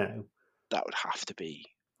in. No, that would have to be.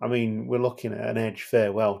 I mean, we're looking at an Edge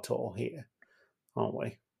farewell tour here, aren't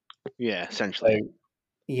we? Yeah, essentially. So,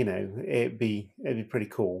 it'd be pretty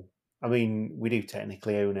cool. I mean, we do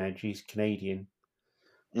technically own Edge. He's Canadian.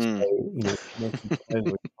 So, making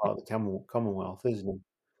over part of the Commonwealth, isn't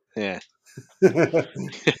he? Yeah.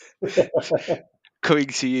 Coming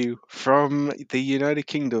to you from the United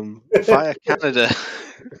Kingdom via Canada,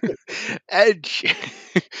 Edge.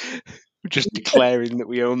 Just declaring that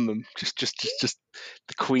we own them. Just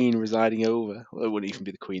the Queen residing over. Well, it wouldn't even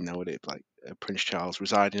be the Queen now, would it? Like Prince Charles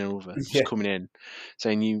residing over, just coming in,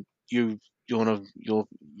 saying you're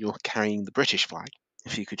carrying the British flag.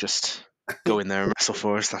 If you could just go in there and wrestle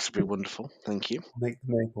for us, that would be wonderful. Thank you. Make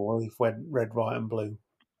the maple leaf red, white, and blue.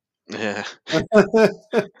 Yeah.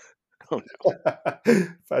 Oh no.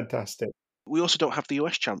 Fantastic. We also don't have the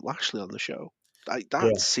US champ Lashley on the show.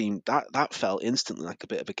 That felt instantly like a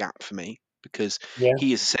bit of a gap for me, because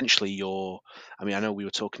he is essentially I know we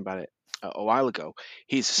were talking about it a while ago.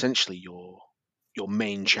 He's essentially your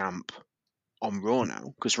main champ on Raw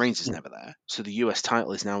now, because Reigns is never there. So the US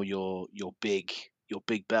title is now your big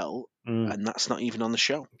belt, and that's not even on the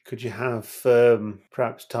show. Could you have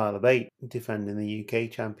perhaps Tyler Bate defending the UK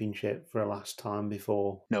Championship for a last time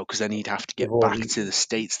before? No, because then he'd have to get back to the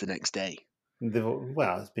States the next day.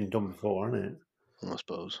 Well, it's been done before, hasn't it? I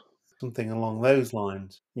suppose. Something along those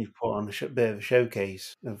lines. You've put on a bit of a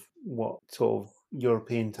showcase of what sort of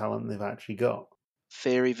European talent they've actually got.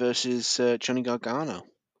 Theory versus Johnny Gargano.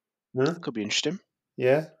 Huh? Could be interesting.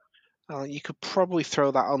 Yeah. You could probably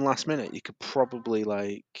throw that on last minute. You could probably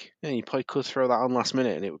you probably could throw that on last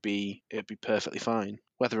minute, and it'd be perfectly fine.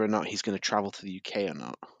 Whether or not he's going to travel to the UK or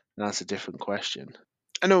not, that's a different question.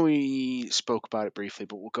 I know we spoke about it briefly,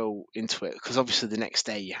 but we'll go into it, because obviously the next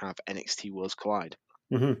day you have NXT Worlds Collide.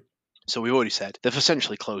 Mm-hmm. So we've already said they've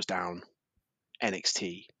essentially closed down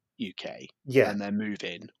NXT UK, Yeah. and they're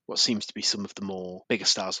moving what seems to be some of the more bigger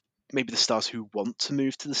stars, maybe the stars who want to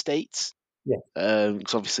move to the States. Yeah.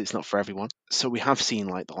 Because obviously it's not for everyone. So we have seen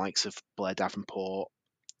like the likes of Blair Davenport,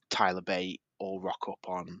 Tyler Bate all rock up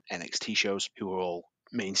on NXT shows, who are all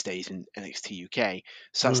mainstays in NXT UK.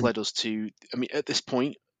 So that's led us to, I mean, at this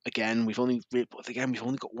point, again, we've only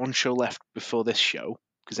got one show left before this show,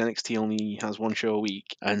 because NXT only has one show a week.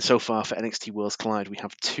 And so far for NXT Worlds Collide, we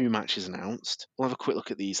have 2 matches announced. We'll have a quick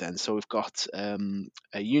look at these then. So we've got a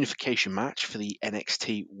unification match for the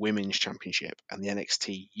NXT Women's Championship and the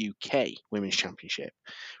NXT UK Women's Championship,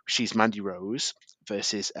 which is Mandy Rose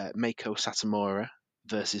versus Meiko Satomura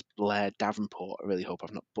versus Blair Davenport. I really hope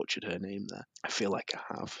I've not butchered her name there. I feel like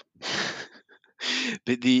I have.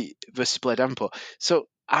 But the versus Blair Davenport. So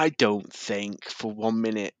I don't think for 1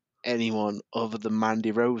 minute anyone other than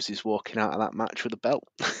Mandy Rose is walking out of that match with a belt.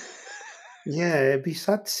 Yeah, it'd be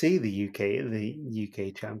sad to see the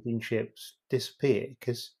UK championships disappear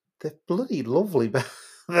because they're bloody lovely.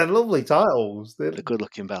 They're lovely titles. The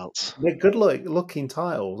good-looking belts. They're good-looking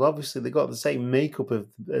titles. Obviously, they've got the same makeup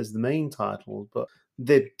as the main titles, but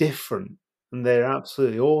they're different and they're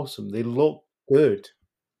absolutely awesome. They look good.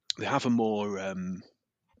 They have a more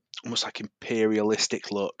almost like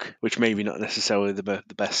imperialistic look, which maybe not necessarily the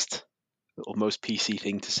best or most PC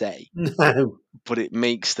thing to say. No. But it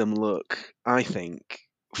makes them look, I think,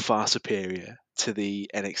 far superior to the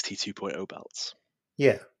NXT 2.0 belts.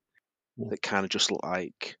 Yeah. That kind of just look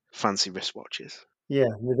like fancy wristwatches. Yeah,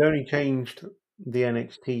 they've only changed the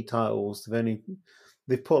NXT titles.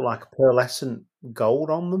 They've put like a pearlescent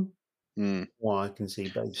gold on them. Well, I can see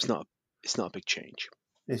basically. It's not a big change.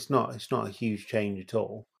 It's not a huge change at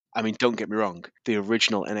all. I mean, don't get me wrong. The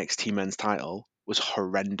original NXT men's title was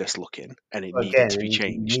horrendous looking, and it needed to be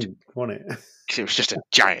changed. Wasn't it? Because it was just a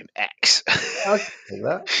giant X. I can see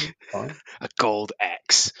that. Fine. A gold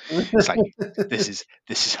X. It's like this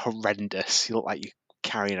is horrendous. You look like you're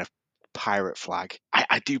carrying a pirate flag.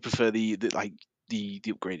 I do prefer the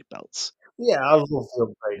upgraded belts. Yeah, I love the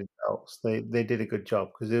upgraded belts. They did a good job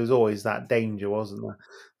because there was always that danger, wasn't there?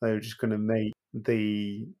 They were just going to make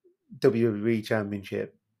the WWE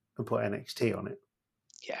Championship and put NXT on it.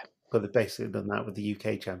 Yeah. But they've basically done that with the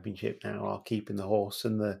UK Championship now, are keeping the horse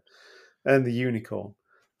and the unicorn,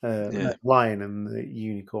 lion and the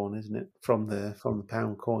unicorn, isn't it? From the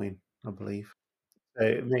pound coin, I believe. So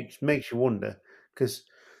it makes you wonder because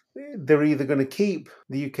they're either going to keep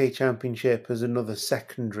the UK Championship as another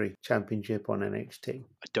secondary championship on NXT.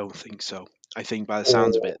 I don't think so. I think by the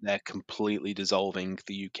sounds of it, they're completely dissolving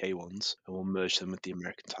the UK ones and will merge them with the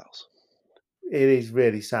American titles. It is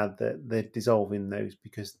really sad that they're dissolving those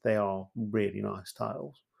because they are really nice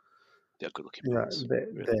titles. They're good looking belts.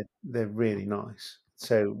 They're really nice.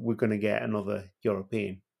 So we're going to get another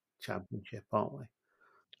European championship, aren't we?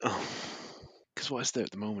 Oh, because what is there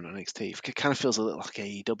at the moment on NXT? It kind of feels a little like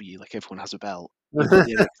AEW, like everyone has a belt. You've got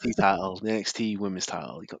the NXT title, the NXT women's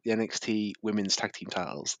title, you've got the NXT women's tag team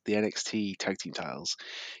titles, the NXT tag team titles,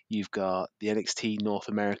 you've got the NXT North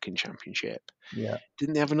American Championship. Yeah.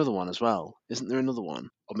 Didn't they have another one as well? Isn't there another one?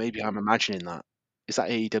 Or maybe I'm imagining that. Is that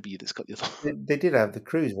AEW that's got the other one? They did have the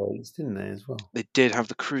cruiserweights, didn't they, as well? They did have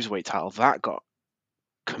the cruiserweight title. That got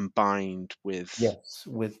combined with... Yes,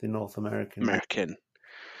 with the North American.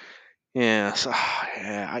 Yeah, so,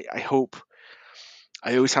 yeah, I hope...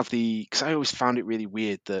 I always have because I always found it really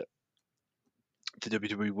weird that the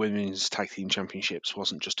WWE Women's Tag Team Championships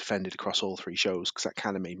wasn't just defended across all 3 shows, because that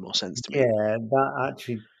kind of made more sense to me. Yeah, that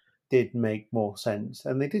actually did make more sense.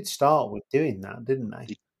 And they did start with doing that, didn't they?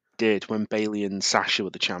 They did. When Bayley and Sasha were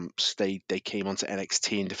the champs, they came onto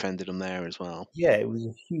NXT and defended them there as well. Yeah, it was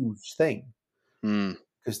a huge thing.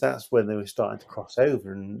 Because that's when they were starting to cross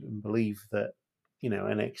over and believe that,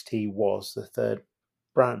 NXT was the third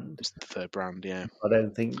brand. It's the third brand, yeah. I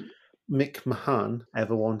don't think Mick Mahan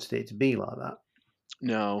ever wanted it to be like that.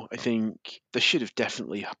 No, I think they should have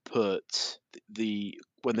definitely put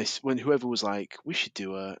when whoever was like, we should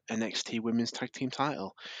do a NXT Women's Tag Team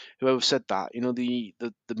title. Whoever said that, the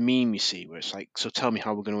meme you see where it's like, so tell me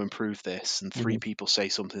how we're going to improve this, and 3 people say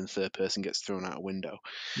something, the third person gets thrown out a window.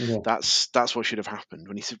 Yeah. That's what should have happened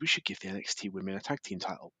when he said we should give the NXT Women a tag team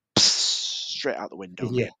title. Straight out the window.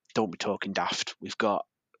 Yeah. Don't be talking daft. We've got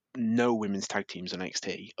no women's tag teams on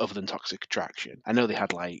NXT other than Toxic Attraction. I know they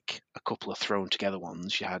had like a couple of thrown together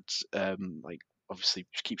ones. You had obviously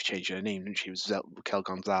she keeps changing her name, didn't she? It was Raquel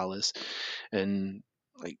Gonzalez, and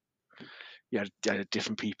like you had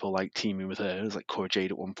different people like teaming with her. It was like Cora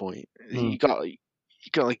Jade at one point. You got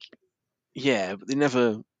like, yeah, but they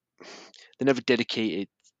never dedicated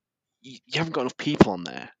you haven't got enough people on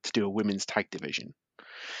there to do a women's tag division.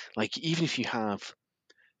 Like, even if you have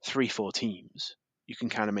 3-4 teams, you can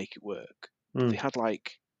kind of make it work. But they had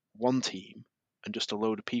like one team and just a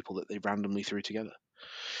load of people that they randomly threw together.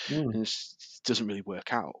 And it doesn't really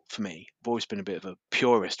work out for me. I've always been a bit of a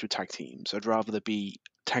purist with tag teams. I'd rather there be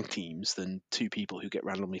tag teams than two people who get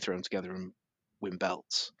randomly thrown together and win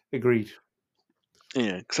belts. Agreed.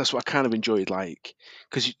 Yeah, because that's what I kind of enjoyed. Like,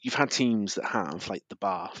 because you've had teams that have, like the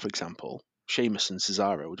Bar, for example, Sheamus and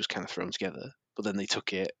Cesaro were just kind of thrown together, but then they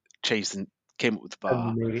took it, changed and came up with the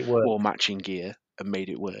Bar, wore matching gear, and made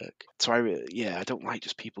it work. So I don't like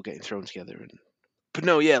just people getting thrown together. But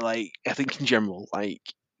no, yeah, like I think in general, like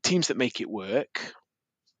teams that make it work,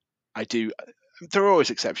 I do. There are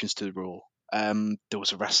always exceptions to the rule. There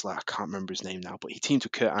was a wrestler, I can't remember his name now, but he teamed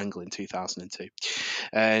with Kurt Angle in 2002,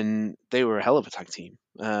 and they were a hell of a tag team.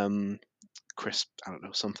 Chris, I don't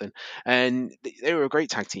know, something, and they were a great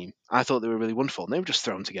tag team. I thought they were really wonderful, and they were just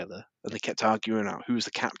thrown together, and they kept arguing out who was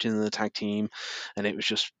the captain of the tag team, and it was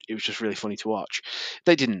just really funny to watch.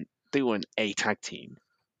 They weren't a tag team,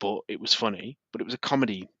 but it was funny. But it was a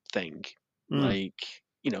comedy thing. Like,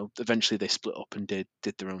 eventually they split up and did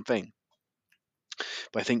their own thing.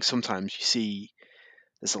 But I think sometimes you see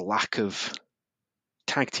there's a lack of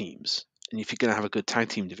tag teams, and if you're going to have a good tag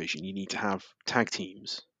team division, you need to have tag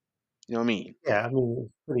teams. You know what I mean? Yeah, I mean,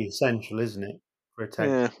 it's pretty essential, isn't it, for a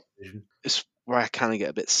tag division? It's where I kind of get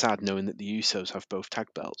a bit sad knowing that the Usos have both tag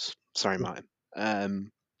belts. Sorry, mine. I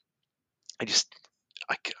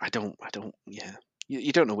don't. Yeah,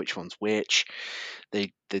 you don't know which one's which.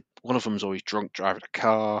 One of them's always drunk driving a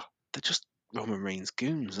car. They're just Roman Reigns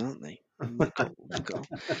goons, aren't they? They've got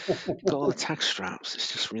all the tag straps.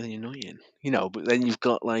 It's just really annoying, But then you've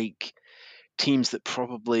got like teams that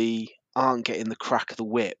probably aren't getting the crack of the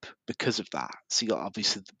whip because of that. So you got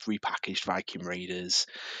obviously the repackaged Viking Raiders,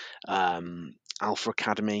 Alpha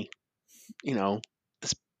Academy.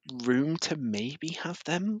 There's room to maybe have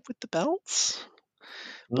them with the belts,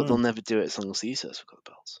 but they'll never do it as long as the Usos have got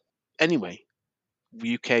the belts. Anyway,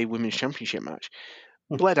 UK Women's Championship match.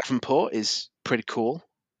 Blair Davenport is pretty cool.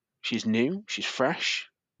 She's new. She's fresh.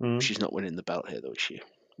 She's not winning the belt here, though, is she?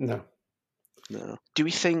 No. Do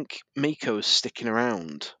we think Miko's sticking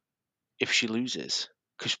around if she loses?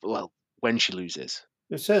 When she loses.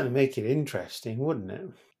 It would certainly make it interesting, wouldn't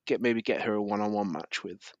it? Maybe get her a one-on-one match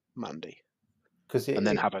with Mandy. And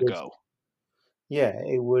then have her go. Yeah,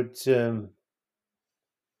 it would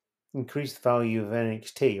increase the value of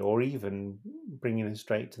NXT, or even bringing her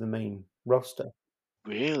straight to the main roster.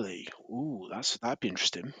 Really? Ooh, that'd be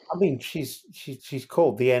interesting. I mean, she's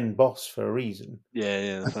called the End Boss for a reason.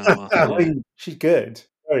 Yeah. I mean, she's good,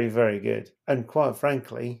 very, very good. And quite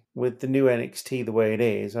frankly, with the new NXT the way it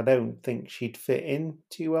is, I don't think she'd fit in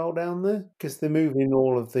too well down there, because they're moving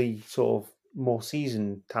all of the sort of more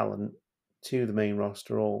seasoned talent to the main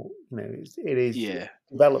roster. Or it is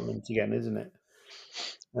development again, isn't it?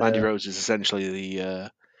 Mandy Rose is essentially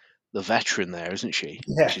the veteran there, isn't she?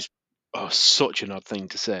 Yeah. She's such an odd thing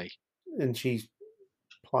to say. And she's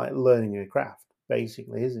like learning her craft,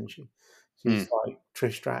 basically, isn't she? She's like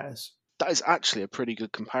Trish Stratus. That is actually a pretty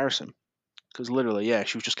good comparison. Because literally,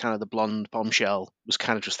 she was just kind of the blonde bombshell, was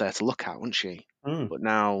kind of just there to look at, wasn't she? But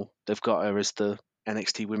now they've got her as the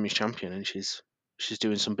NXT Women's Champion, and she's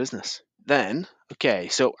doing some business. Then, okay,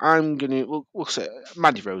 so I'm gonna we'll say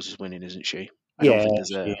Mandy Rose is winning, isn't she? I don't think there's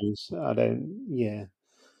she is. I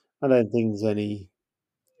don't think there's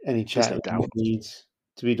any chat that needs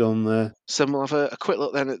to be done there. So we'll have a quick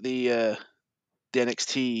look then at the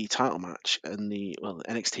NXT title match and the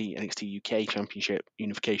NXT UK Championship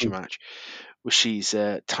unification match, where she's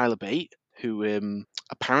Tyler Bate, who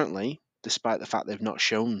apparently, despite the fact they've not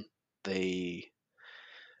shown the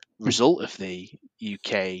result of the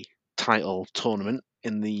UK title tournament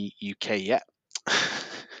in the UK yet,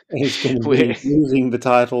 he's going to be losing the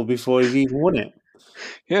title before he's even won it.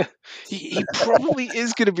 Yeah, he probably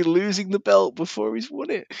is going to be losing the belt before he's won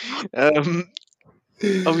it.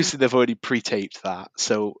 Obviously, they've already pre-taped that,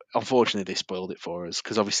 so unfortunately they spoiled it for us,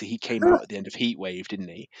 because obviously he came out at the end of Heatwave, didn't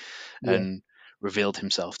he? Yeah. And revealed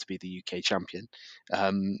himself to be the UK champion,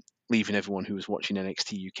 leaving everyone who was watching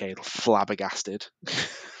NXT UK flabbergasted.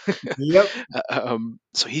 Yep.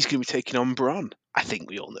 So he's going to be taking on Braun. I think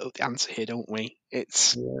we all know the answer here, don't we?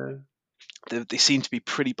 They seem to be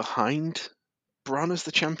pretty behind Braun as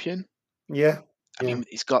the champion. Yeah. I mean,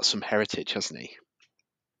 he's got some heritage, hasn't he?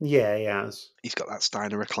 Yeah, he has. He's got that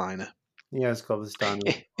Steiner recliner. He has got the Steiner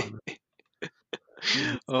recliner.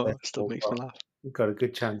 It still makes me laugh. He's got a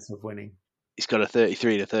good chance of winning. He's got a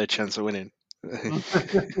 33 to third chance of winning.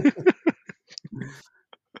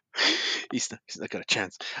 he's not got a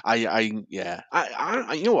chance. You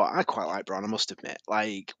know what? I quite like Braun. I must admit.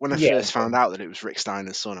 Like when I Yeah, first found out that it was Rick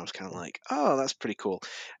Steiner's son, I was kind of like, oh, that's pretty cool.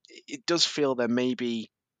 It does feel I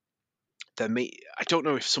don't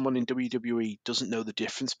know if someone in WWE doesn't know the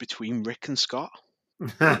difference between Rick and Scott,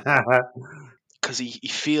 because he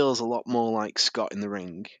feels a lot more like Scott in the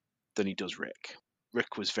ring than he does Rick.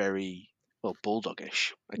 Rick was very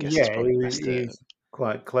bulldogish. I guess it's yeah, probably the best. he was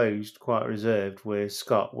quite closed, quite reserved, where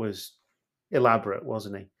Scott was elaborate,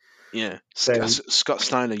 wasn't he? Yeah, So, Scott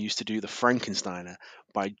Steiner used to do the Frankensteiner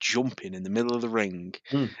by jumping in the middle of the ring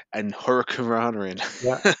mm, and hurricanranaing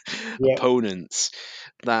yeah, yeah, opponents.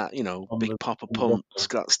 That on Big the Papa on the Pump, roster.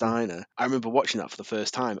 Scott Steiner. I remember watching that for the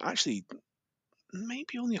first time. Actually,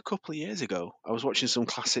 maybe only a couple of years ago. I was watching some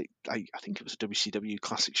classic. I think it was a WCW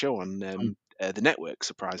classic show on Mm. the network,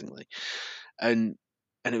 surprisingly, and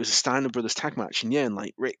it was a Steiner brothers tag match. And yeah, and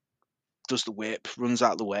like Rick does the whip, runs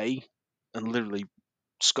out of the way, and literally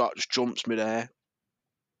Scott just jumps midair,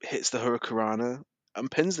 hits the Hurricanrana,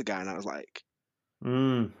 and pins the guy. And I was like,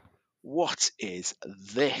 Mm. what is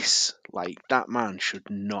this? Like, that man should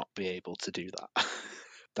not be able to do that.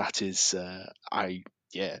 That is,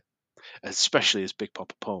 yeah, especially as Big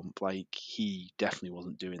Papa Pump, like, he definitely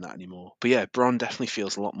wasn't doing that anymore. But yeah, Braun definitely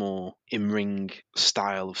feels a lot more in-ring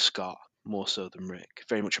style of Scott, more so than Rick.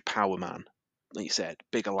 Very much a power man. Like you said,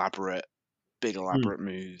 big elaborate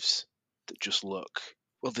moves that just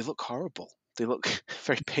they look horrible. They look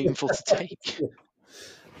very painful to take.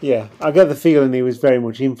 Yeah, I get the feeling he was very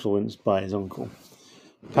much influenced by his uncle,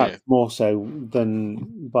 Yeah. perhaps more so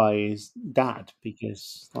than by his dad,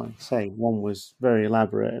 because, like I say, one was very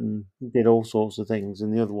elaborate and did all sorts of things,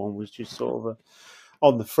 and the other one was just sort of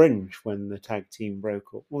on the fringe when the tag team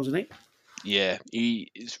broke up, wasn't it? Yeah,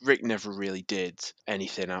 Rick never really did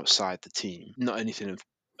anything outside the team. Not anything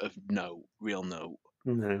of note, real note.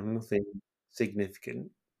 No, nothing significant.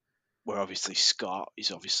 Where obviously Scott is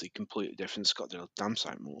obviously completely different. Scott did a damn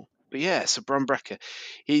sight more. But yeah, so Bron Breakker,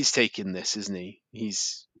 he's taking this, isn't he?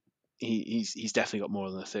 He's definitely got more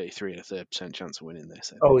than a 33 and a third percent chance of winning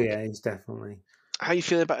this, I Oh think. yeah, he's definitely. How are you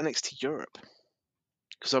feeling about NXT Europe?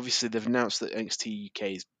 Because obviously they've announced that NXT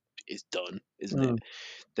UK is done, isn't it?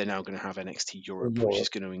 They're now going to have NXT Europe, which is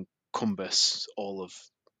Europe going to encompass all of,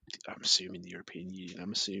 I'm assuming, the European Union.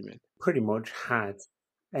 I'm assuming. pretty much had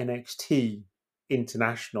NXT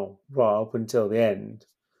International right up until the end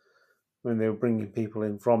when they were bringing people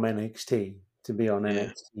in from NXT to be on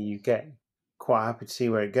Yeah, NXT UK. Quite happy to see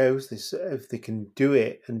where it goes. If they can do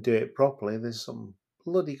it and do it properly, there's some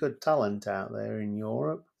bloody good talent out there in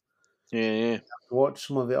Europe. yeah. Watch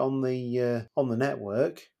some of it on the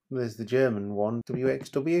network. There's the German one,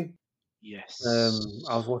 WXW. Yes.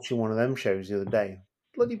 I was watching one of them shows the other day.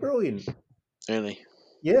 Bloody brilliant. Really.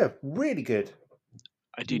 Yeah, really good.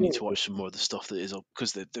 I do need Really to good. watch some more of the stuff that is up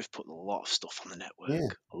because they've put a lot of stuff on the Yeah.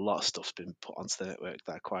 network. A lot of stuff's been put onto the network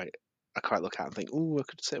that I quite look at and think, oh, I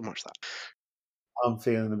could sit and watch that. I'm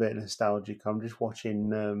feeling a bit nostalgic. I'm just watching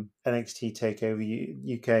NXT Takeover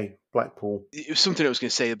UK Blackpool. It was something I was going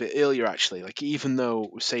to say a bit earlier, actually. Like, even though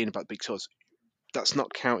we're saying about Big Tours, that's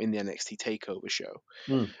not counting the NXT Takeover show.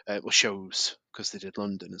 Mm, Shows, because they did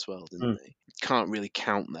London as well, didn't mm. they? Can't really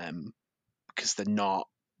count them because they're not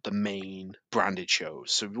the main branded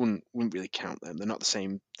shows, so we wouldn't really count them. They're not the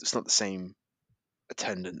same. It's not the same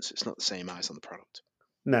attendance. It's not the same eyes on the product.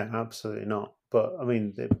 No, absolutely not. But I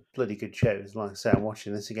mean, they're bloody good shows. Like I say, I'm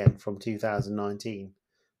watching this again from 2019.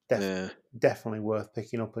 Yeah, Definitely worth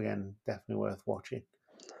picking up again. Definitely worth watching.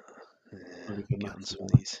 yeah. Really good Get on matches some on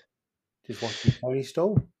of it. these. Just watching Tony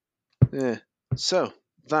Storm. Yeah. So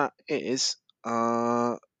that is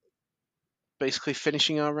basically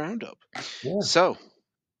finishing our roundup. Yeah. So,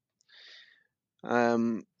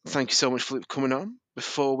 thank you so much for coming on.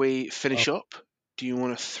 Before we finish up, do you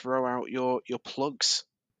want to throw out your plugs?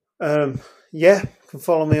 Yeah, you can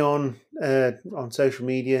follow me on social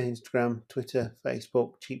media, Instagram, Twitter,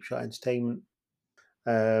 Facebook, Cheap Shot Entertainment.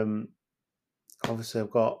 Um, obviously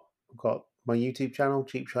I've got my YouTube channel,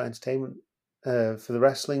 Cheap Shot Entertainment, for the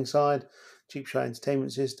wrestling side, Cheap Shot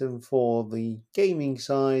Entertainment System for the gaming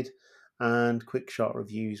side, and Quick Shot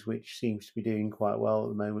Reviews, which seems to be doing quite well at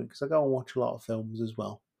the moment because I go and watch a lot of films as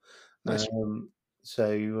well. Nice.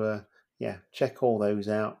 So yeah, check all those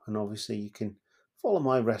out, and obviously you can follow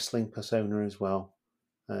my wrestling persona as well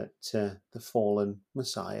at the Fallen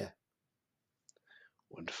Messiah.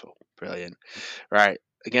 Wonderful. Brilliant. Right.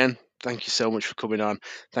 Again, thank you so much for coming on.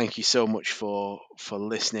 Thank you so much for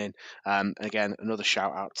listening. Again, another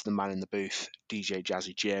shout out to the man in the booth, DJ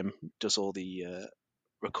Jazzy Jim, does all the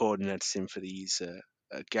recording editing for these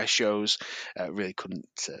guest shows. Really couldn't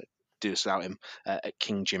do this without him, at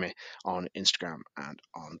King Jimmy on Instagram and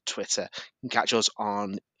on Twitter. You can catch us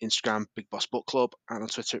on Instagram, Big Boss Book Club, and on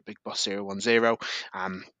Twitter at Big Boss 010.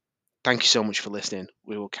 Thank you so much for listening.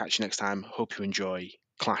 We will catch you next time. Hope you enjoy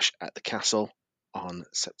Clash at the Castle on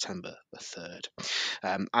September the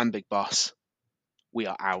 3rd. I'm Big Boss. We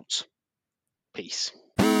are out. Peace.